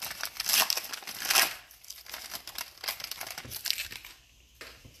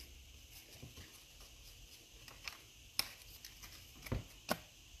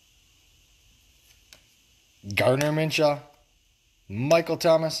 Gardner Minshew, Michael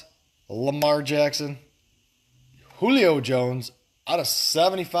Thomas, Lamar Jackson, Julio Jones out of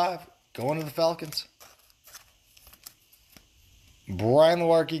 75 going to the Falcons. Brian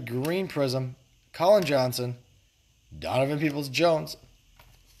Lewerke, green Prizm, Colin Johnson, Donovan Peoples-Jones,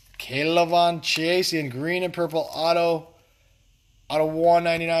 Kayvon Chase, green and purple auto out of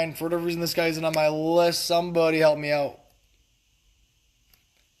 199. For whatever reason, this guy isn't on my list. Somebody help me out.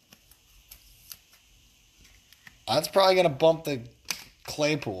 That's probably going to bump the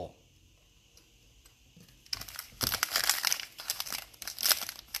Claypool.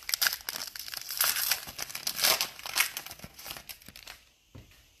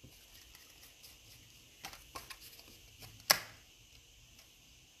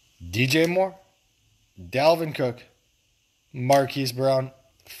 DJ Moore, Dalvin Cook, Marquise Brown,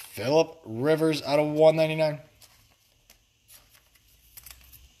 Phillip Rivers out of 199.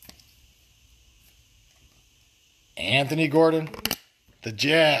 Anthony Gordon, the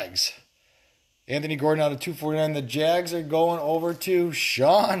Jags. Anthony Gordon out of 249. The Jags are going over to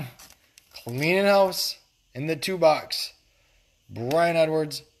Sean. Cleaning house in the 2-box. Brian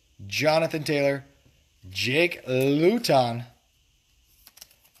Edwards, Jonathan Taylor, Jake Luton.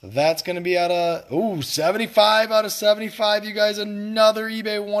 That's going to be out of, 75 out of 75. You guys, another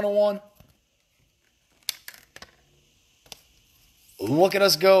eBay 101. Look at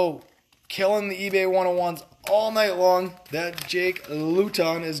us go. Killing the eBay 101s all night long. That Jake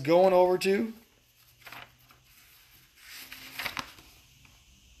Luton is going over to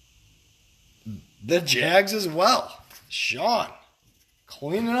the Jags as well. Sean,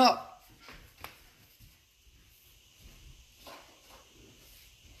 cleaning up.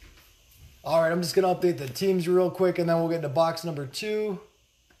 All right, I'm just going to update the teams real quick, and then we'll get into box number 2.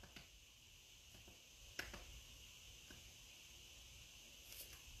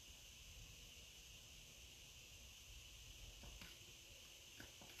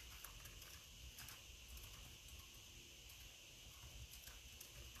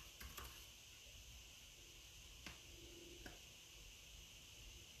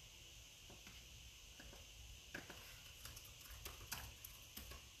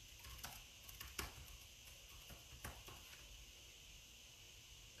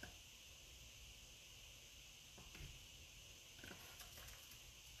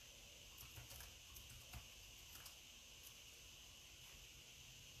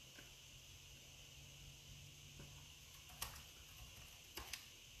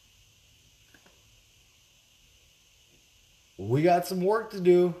 we got some work to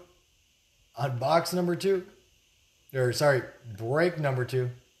do on box number 2. Or, sorry, break number 2.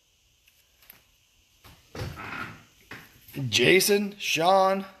 Jason,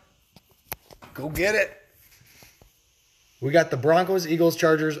 Sean, go get it. We got the Broncos, Eagles,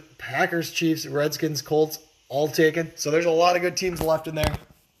 Chargers, Packers, Chiefs, Redskins, Colts, all taken. So there's a lot of good teams left in there.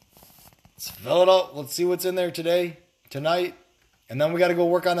 Let's fill it up. Let's see what's in there tonight. And then we got to go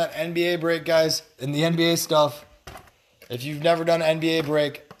work on that NBA break, guys, and the NBA stuff. If you've never done an NBA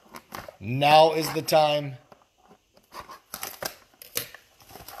break, now is the time.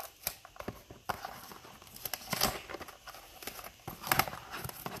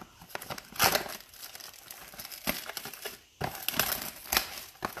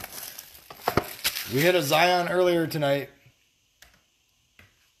 We hit a Zion earlier tonight.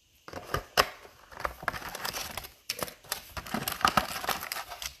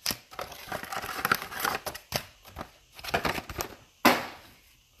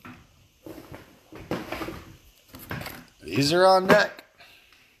 These are on deck.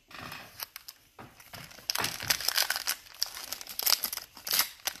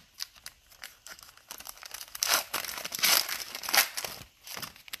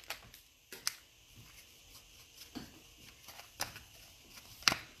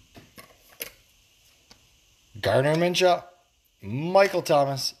 Gardner Minshew, Michael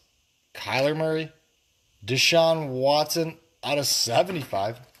Thomas, Kyler Murray, Deshaun Watson out of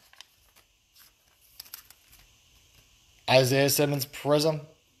 75. Isaiah Simmons, Prizm.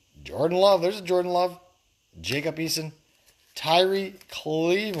 Jordan Love, there's a Jordan Love. Jacob Eason. Tyree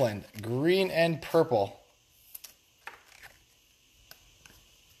Cleveland, green and purple.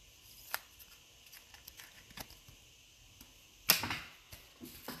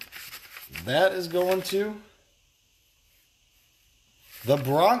 That is going to the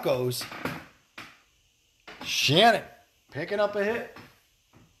Broncos. Shannon picking up a hit.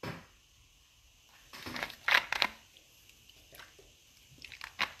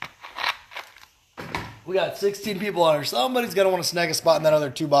 We got 16 people on here. Somebody's going to want to snag a spot in that other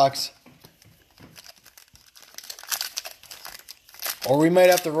 2 box. Or we might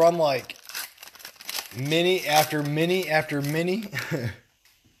have to run like mini after mini after mini.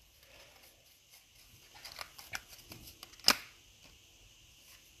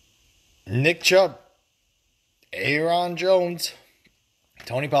 Nick Chubb, Aaron Jones,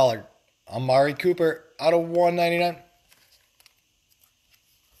 Tony Pollard, Amari Cooper out of 199.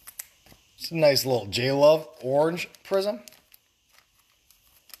 It's a nice little J-Love orange Prizm.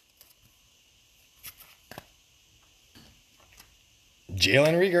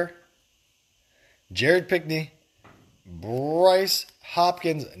 Jalen Reagor, Jared Pickney, Bryce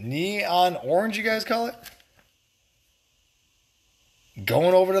Hopkins, neon orange you guys call it?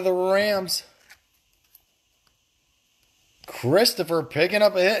 Going over to the Rams. Christopher picking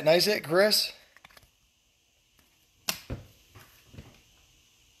up a hit. Nice hit, Chris.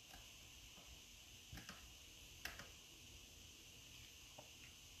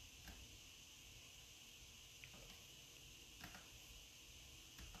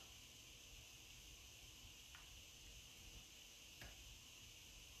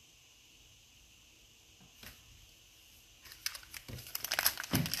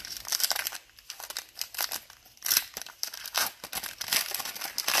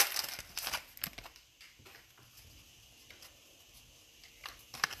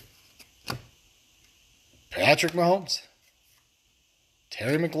 Patrick Mahomes,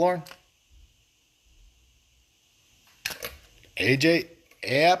 Terry McLaurin, AJ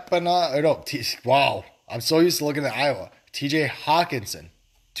Epina. No, wow, I'm so used to looking at Iowa. TJ Hawkinson,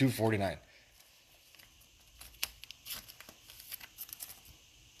 249.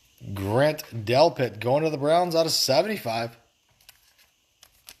 Grant Delpit going to the Browns out of 75.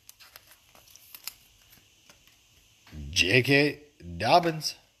 J.K.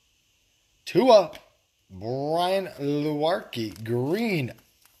 Dobbins. Tua. Brian Lewerke. Green.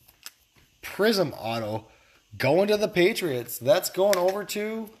 Prizm auto. Going to the Patriots. That's going over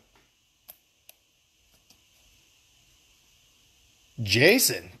to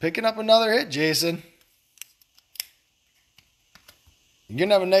Jason. Picking up another hit, Jason. You're going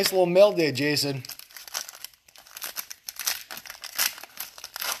to have a nice little mail day, Jason.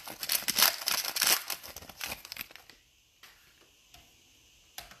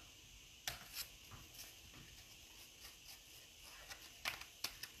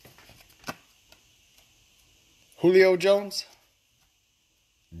 Julio Jones,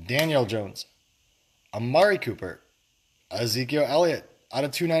 Daniel Jones, Amari Cooper, Ezekiel Elliott out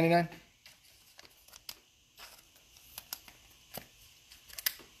of 299.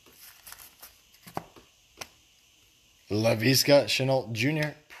 Laviska Shenault Jr.,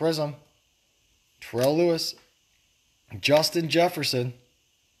 Prizm. Terrell Lewis. Justin Jefferson.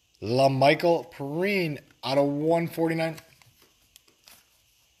 LaMichael Perrine out of 149.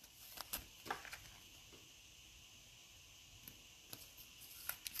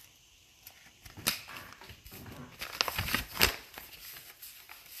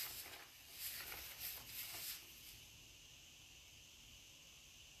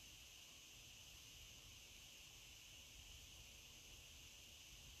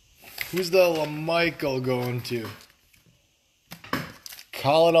 Who's the LaMichael going to?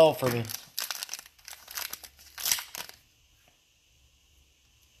 Call it out for me.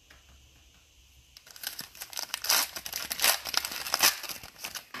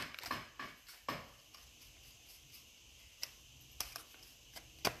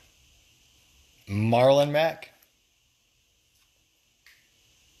 Marlon Mack.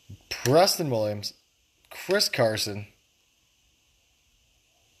 Preston Williams. Chris Carson.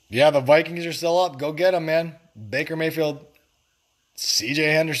 Yeah, the Vikings are still up. Go get them, man. Baker Mayfield. CJ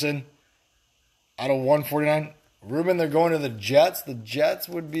Henderson. Out of 149. Ruben, they're going to the Jets. The Jets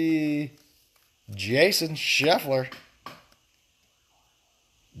would be Jason Scheffler.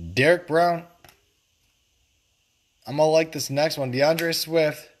 Derek Brown. I'm going to like this next one. DeAndre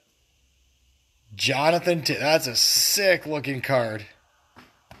Swift. Jonathan. That's a sick looking card.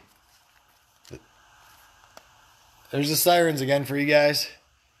 There's the sirens again for you guys.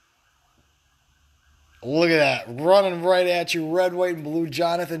 Look at that. Running right at you. Red, white, and blue.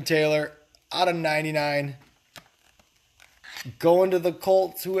 Jonathan Taylor. Out of 99. Going to the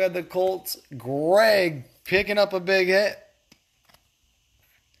Colts. Who had the Colts? Greg. Picking up a big hit.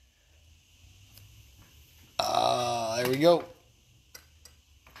 There we go.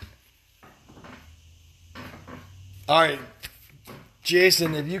 All right.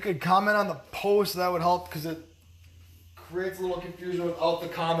 Jason, if you could comment on the post, that would help because it creates a little confusion without the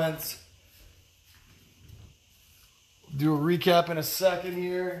comments. Do a recap in a second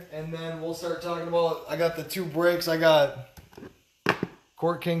here, and then we'll start talking about, I got the 2 breaks. I got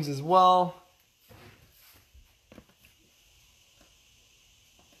Court Kings as well.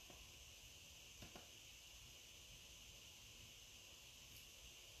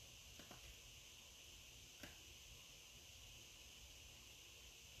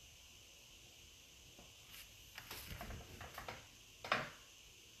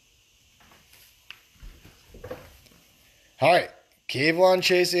 All right, Kayvon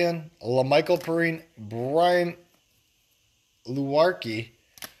Chasean, LaMichael Perrine, Brian Lewerke,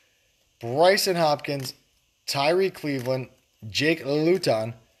 Bryson Hopkins, Tyree Cleveland, Jake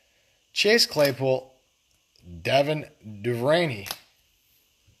Luton, Chase Claypool, Devin Duvernay,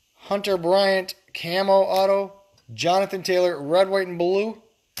 Hunter Bryant, Camo Auto, Jonathan Taylor, Red, White, and Blue.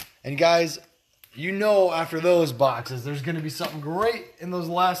 And guys, you know after those boxes, there's going to be something great in those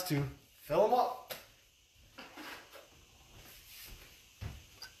last 2. Fill them up.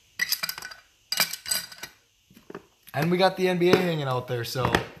 And we got the NBA hanging out there, so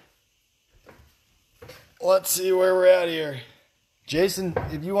let's see where we're at here. Jason,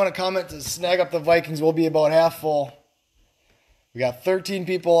 if you want to comment to snag up the Vikings, we'll be about half full. We got 13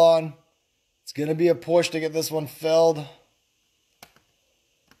 people on. It's going to be a push to get this one filled.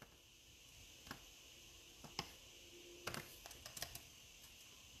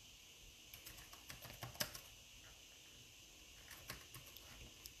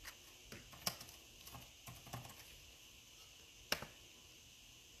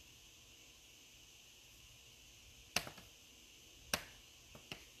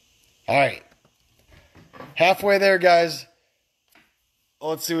 All right. Halfway there, guys.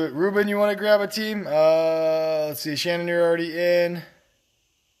 Let's see what Ruben, you want to grab a team? Let's see. Shannon, you're already in.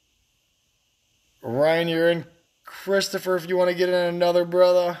 Ryan, you're in. Christopher, if you want to get in another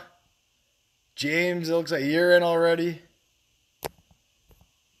brother. James, it looks like you're in already.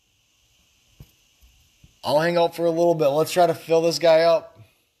 I'll hang out for a little bit. Let's try to fill this guy up.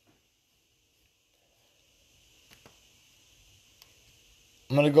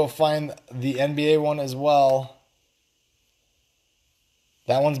 I'm going to go find the NBA one as well.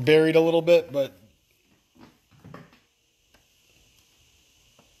 That one's buried a little bit, but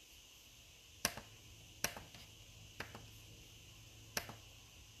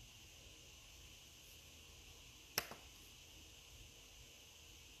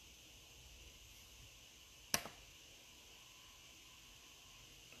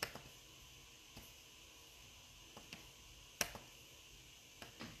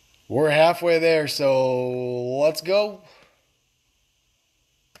we're halfway there, so let's go.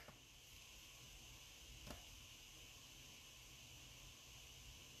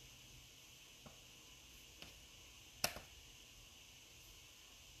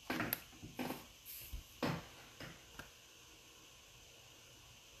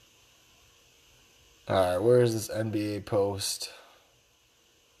 All right, where is this NBA post?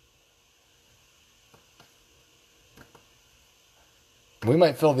 We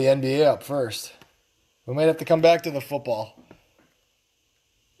might fill the NBA up first. We might have to come back to the football.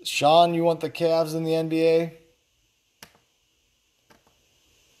 Sean, you want the Cavs in the NBA?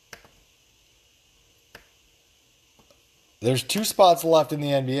 There's 2 spots left in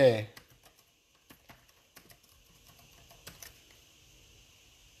the NBA.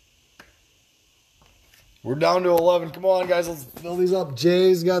 We're down to 11. Come on, guys. Let's fill these up.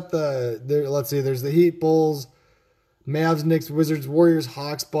 Jay's got let's see. There's the Heat, Bulls, Mavs, Knicks, Wizards, Warriors,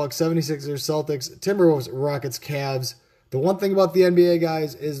 Hawks, Bucks, 76ers, Celtics, Timberwolves, Rockets, Cavs. The one thing about the NBA,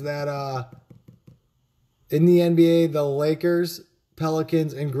 guys, is that in the NBA, the Lakers,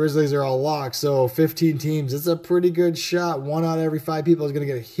 Pelicans, and Grizzlies are all locked. So 15 teams. It's a pretty good shot. 1 out of every 5 people is going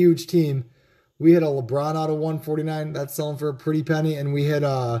to get a huge team. We hit a LeBron out of 149. That's selling for a pretty penny. And we hit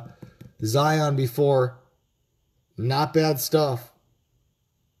Zion before. Not bad stuff.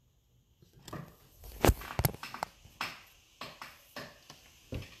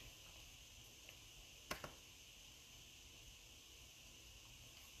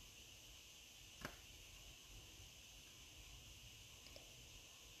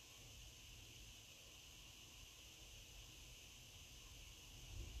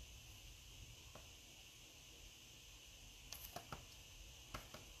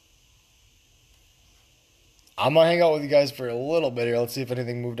 I'm going to hang out with you guys for a little bit here. Let's see if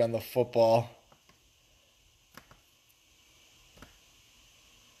anything moved on the football.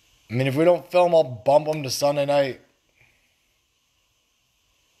 I mean, if we don't film, I'll bump them to Sunday night.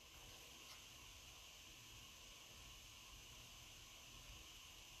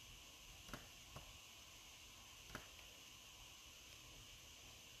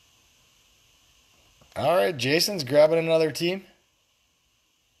 All right, Jason's grabbing another team.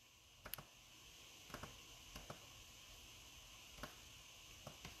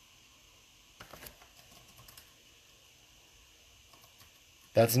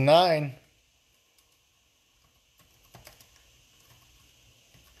 That's 9.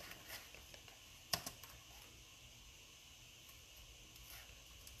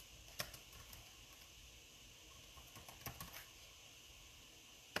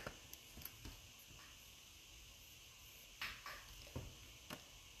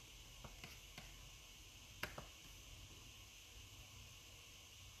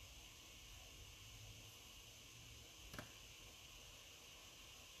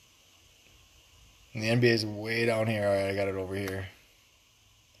 And the NBA is way down here. All right, I got it over here.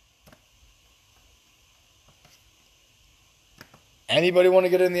 Anybody want to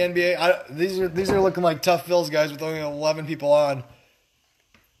get in the NBA? These are looking like tough fills, guys, with only 11 people on.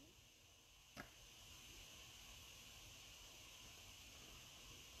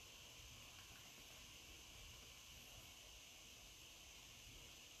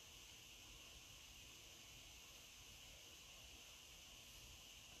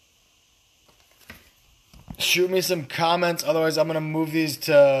 Shoot me some comments. Otherwise, I'm going to move these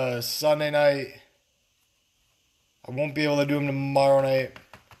to Sunday night. I won't be able to do them tomorrow night.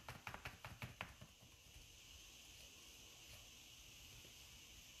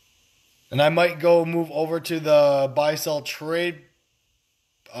 And I might go move over to the buy, sell, trade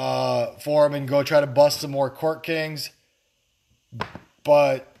forum and go try to bust some more Court Kings.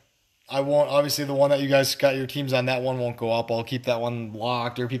 But I won't. Obviously, the one that you guys got your teams on, that one won't go up. I'll keep that one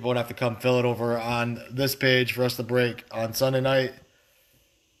locked, or people would have to come fill it over on this page for us to break on Sunday night.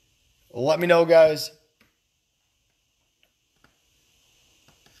 Let me know, guys.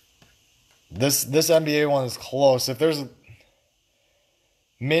 This NBA one is close. If there's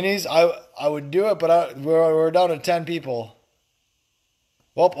minis, I would do it, but we're down to 10 people.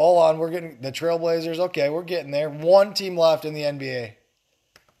 Well, hold on. We're getting the Trailblazers. Okay, we're getting there. 1 team left in the NBA.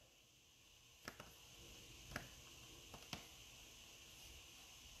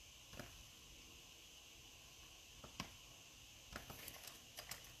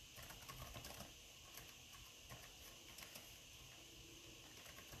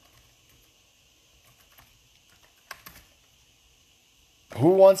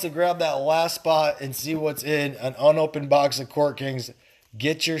 Who wants to grab that last spot and see what's in an unopened box of Court Kings?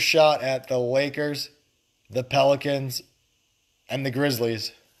 Get your shot at the Lakers, the Pelicans, and the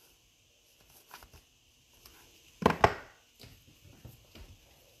Grizzlies.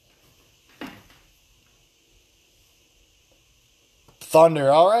 Thunder,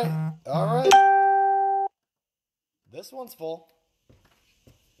 all right. All right. This one's full.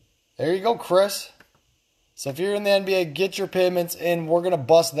 There you go, Chris. So if you're in the NBA, get your payments in. We're going to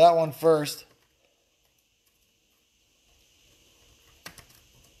bust that one first.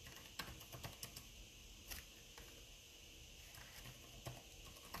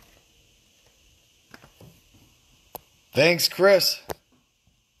 Thanks, Chris.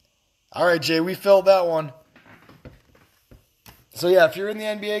 All right, Jay, we filled that one. So, yeah, if you're in the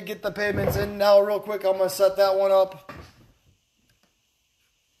NBA, get the payments in now real quick. I'm going to set that one up.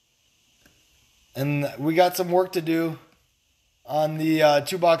 And we got some work to do on the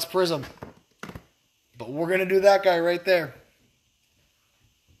 2-box Prizm. But we're going to do that guy right there.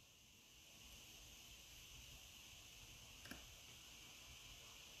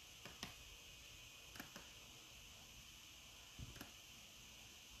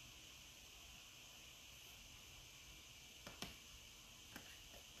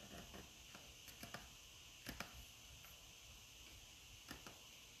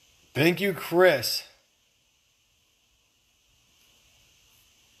 Thank you, Chris.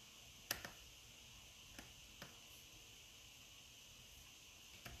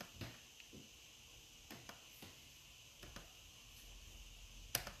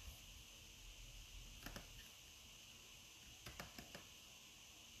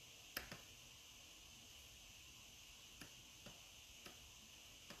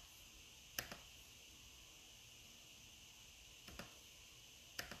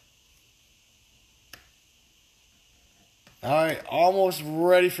 All right, almost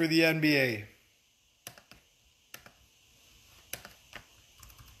ready for the NBA.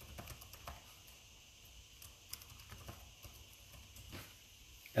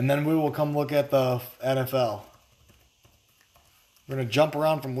 And then we will come look at the NFL. We're going to jump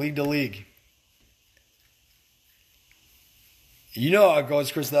around from league to league. You know how it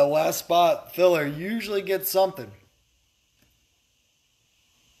goes, Chris. That last spot filler usually gets something.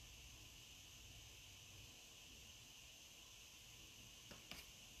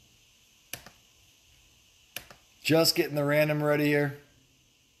 Just getting the random ready here.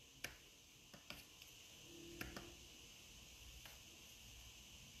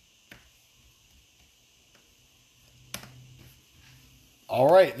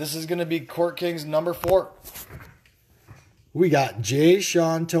 All right, this is going to be Court Kings number 4. We got Jay,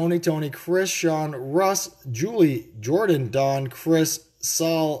 Sean, Tony, Chris, Sean, Russ, Julie, Jordan, Don, Chris,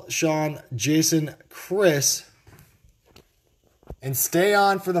 Saul, Sean, Jason, Chris. And stay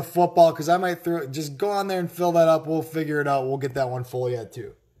on for the football because I might just go on there and fill that up. We'll figure it out. We'll get that one full yet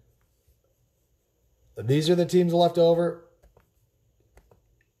too. These are the teams left over.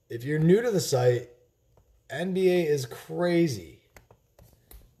 If you're new to the site, NBA is crazy.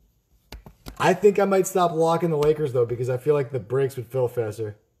 I think I might stop locking the Lakers though because I feel like the breaks would fill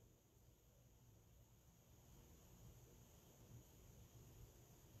faster.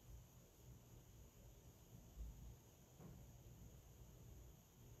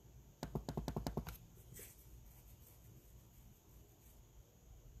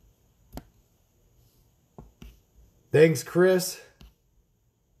 Thanks, Chris.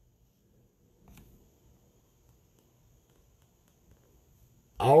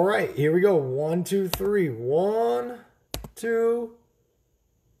 All right, here we go. 1, 2, 3. 1, 2,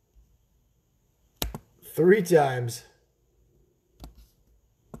 3 times.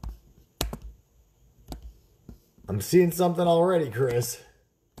 I'm seeing something already, Chris.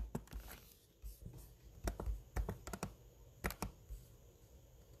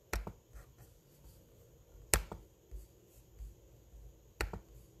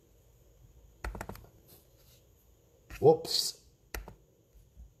 Whoops.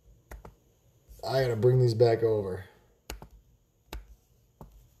 I gotta bring these back over.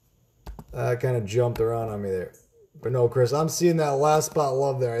 That kind of jumped around on me there. But no, Chris, I'm seeing that last spot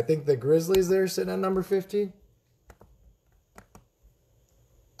love there. I think the Grizzlies there sitting at number 15.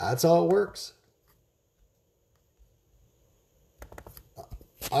 That's how it works.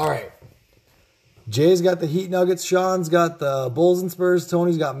 All right. Jay's got the Heat Nuggets. Sean's got the Bulls and Spurs.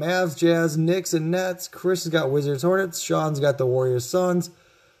 Tony's got Mavs, Jazz, Knicks, and Nets. Chris has got Wizards, Hornets. Sean's got the Warriors, Suns.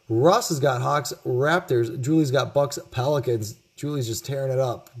 Russ has got Hawks, Raptors. Julie's got Bucks, Pelicans. Julie's just tearing it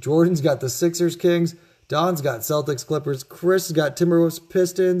up. Jordan's got the Sixers, Kings. Don's got Celtics, Clippers. Chris has got Timberwolves,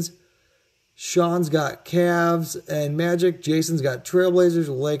 Pistons. Sean's got Cavs and Magic. Jason's got Trailblazers,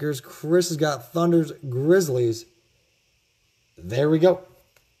 Lakers. Chris has got Thunders, Grizzlies. There we go.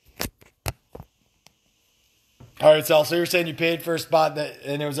 All right, Sal, so you're saying you paid for a spot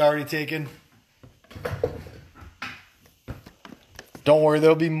and it was already taken? Don't worry,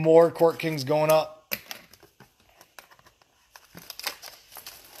 there'll be more Court Kings going up.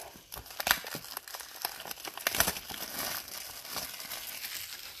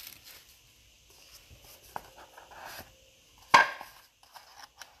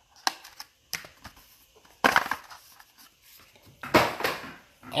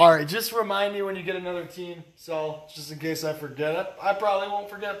 All right, just remind me when you get another team. So, just in case I forget it. I probably won't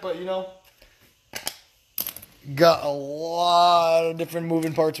forget, but you know. Got a lot of different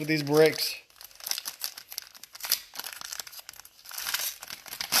moving parts with these breaks.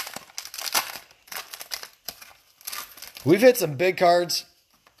 We've hit some big cards,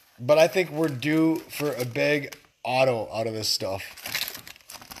 but I think we're due for a big auto out of this stuff.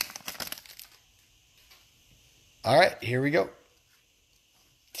 All right, here we go.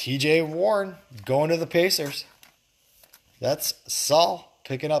 TJ Warren going to the Pacers. That's Saul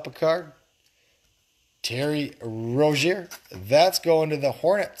picking up a card. Terry Rozier, that's going to the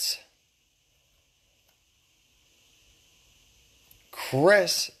Hornets.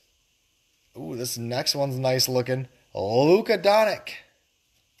 Chris, ooh, this next one's nice looking. Luka Doncic,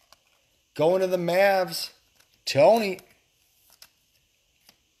 going to the Mavs. Tony,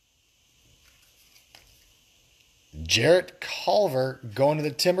 Jarrett Culver, going to the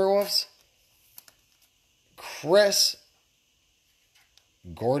Timberwolves. Chris,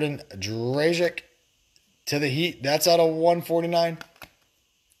 Gordon Dragic to the Heat. That's out of 149.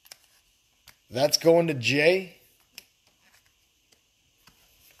 That's going to Jay.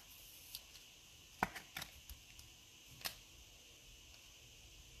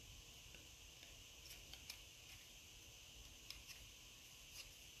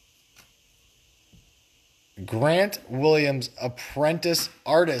 Grant Williams, apprentice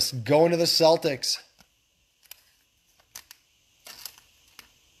artist, going to the Celtics.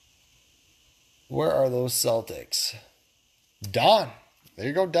 Where are those Celtics? Don. There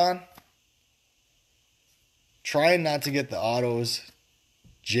you go, Don. Trying not to get the autos.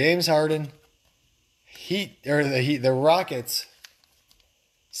 James Harden. The Rockets.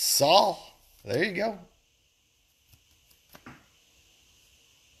 Saul. There you go.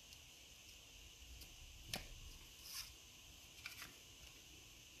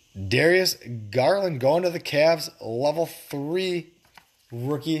 Darius Garland going to the Cavs. Level 3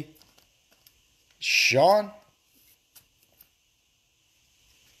 rookie. Sean.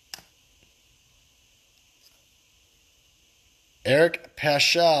 Eric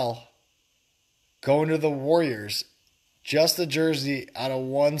Paschal going to the Warriors. Just a jersey out of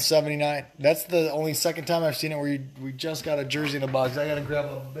 179. That's the only second time I've seen it where we just got a jersey in a box. I got to grab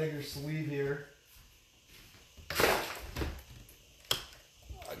a bigger sleeve here. I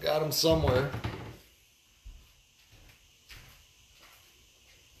got him somewhere.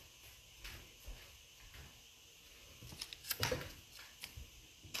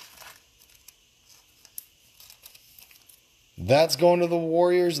 That's going to the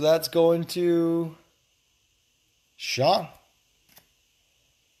Warriors. That's going to Sean.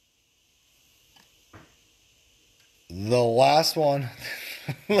 The last one.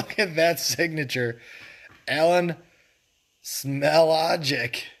 Look at that signature. Alan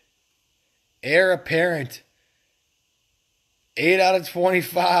Smelogic. Heir apparent. 8 out of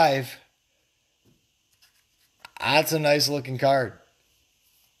 25. That's a nice looking card.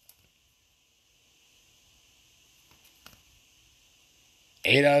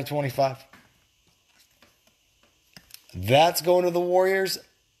 Eight out of 25. That's going to the Warriors.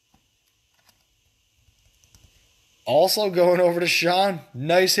 Also going over to Sean.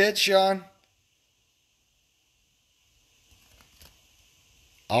 Nice hit, Sean.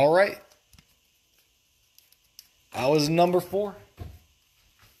 All right. I was number 4.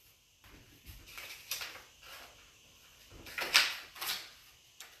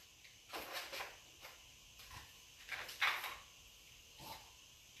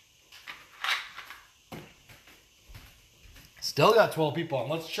 Still got 12 people on.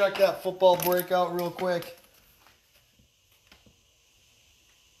 Let's check that football breakout real quick.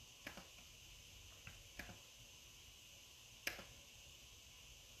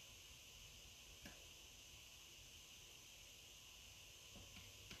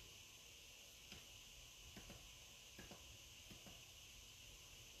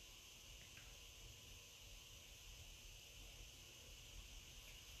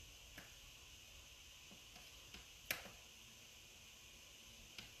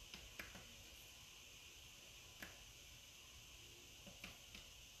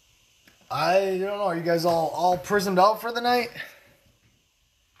 I don't know. Are you guys all prismed out for the night?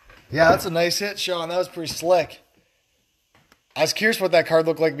 Yeah, that's a nice hit, Sean. That was pretty slick. I was curious what that card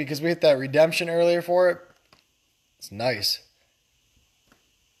looked like because we hit that redemption earlier for it. It's nice.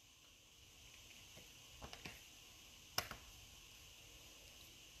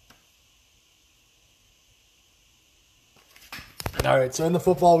 All right, so in the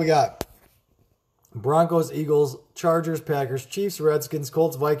football we got Broncos, Eagles, Chargers, Packers, Chiefs, Redskins,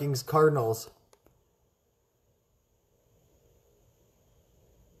 Colts, Vikings, Cardinals.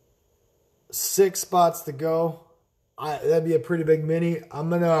 Six spots to go. That'd be a pretty big mini. I'm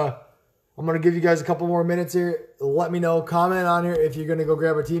gonna I'm going to give you guys a couple more minutes here. Let me know. Comment on here if you're going to go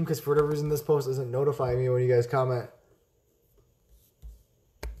grab a team, because for whatever reason this post isn't notifying me when you guys comment.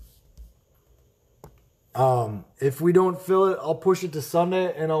 If we don't fill it, I'll push it to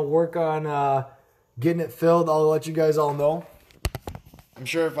Sunday, and I'll work on getting it filled. I'll let you guys all know. I'm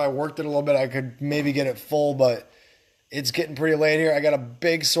sure if I worked it a little bit, I could maybe get it full, but it's getting pretty late here. I got a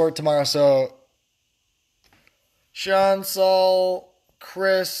big sort tomorrow, so Sean, Saul,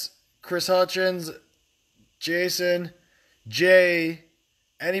 Chris Hutchins, Jason, Jay,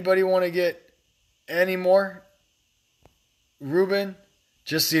 anybody want to get any more? Ruben,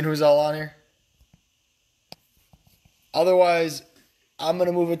 just seeing who's all on here. Otherwise, I'm going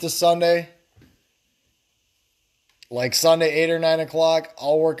to move it to Sunday. Like Sunday, 8 or 9 o'clock.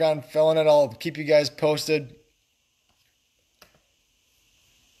 I'll work on filling it. I'll keep you guys posted.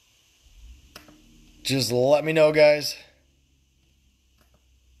 Just let me know, guys.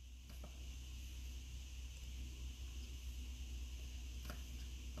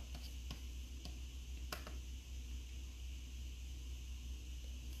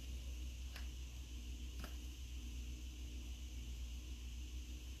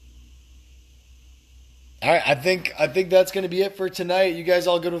 All right, I think that's going to be it for tonight. You guys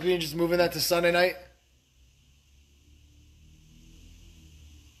all good with me just moving that to Sunday night?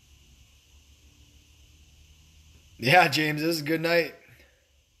 Yeah, James, this is a good night.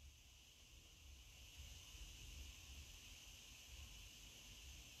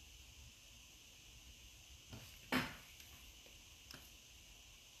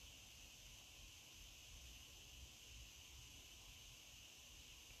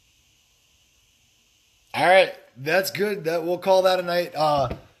 All right, that's good. That we'll call that a night.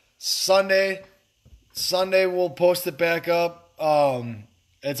 Sunday we'll post it back up.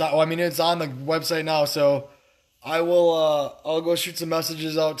 It's on the website now, so I will. I'll go shoot some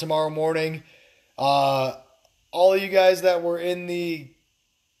messages out tomorrow morning. All of you guys that were in the.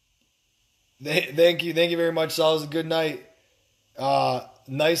 Thank you very much. So it was a good night.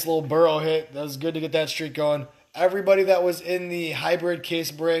 Nice little Burrow hit. That was good to get that streak going. Everybody that was in the hybrid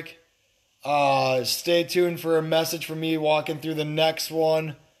case break. Stay tuned for a message from me walking through the next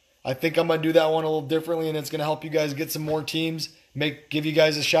one. I think I'm going to do that one a little differently, and it's going to help you guys get some more teams. Give you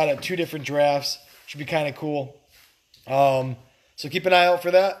guys a shot at 2 different drafts. Should be kind of cool. So keep an eye out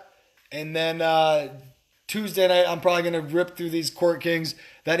for that. And then Tuesday night, I'm probably going to rip through these Court Kings.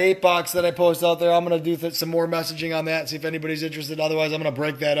 That 8-box that I post out there, I'm going to do some more messaging on that, see if anybody's interested. Otherwise, I'm going to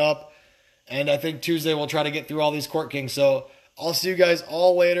break that up. And I think Tuesday we'll try to get through all these Court Kings. So I'll see you guys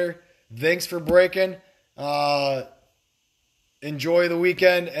all later. Thanks for breaking. Enjoy the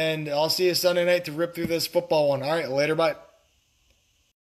weekend, and I'll see you Sunday night to rip through this football one. All right, later, bye.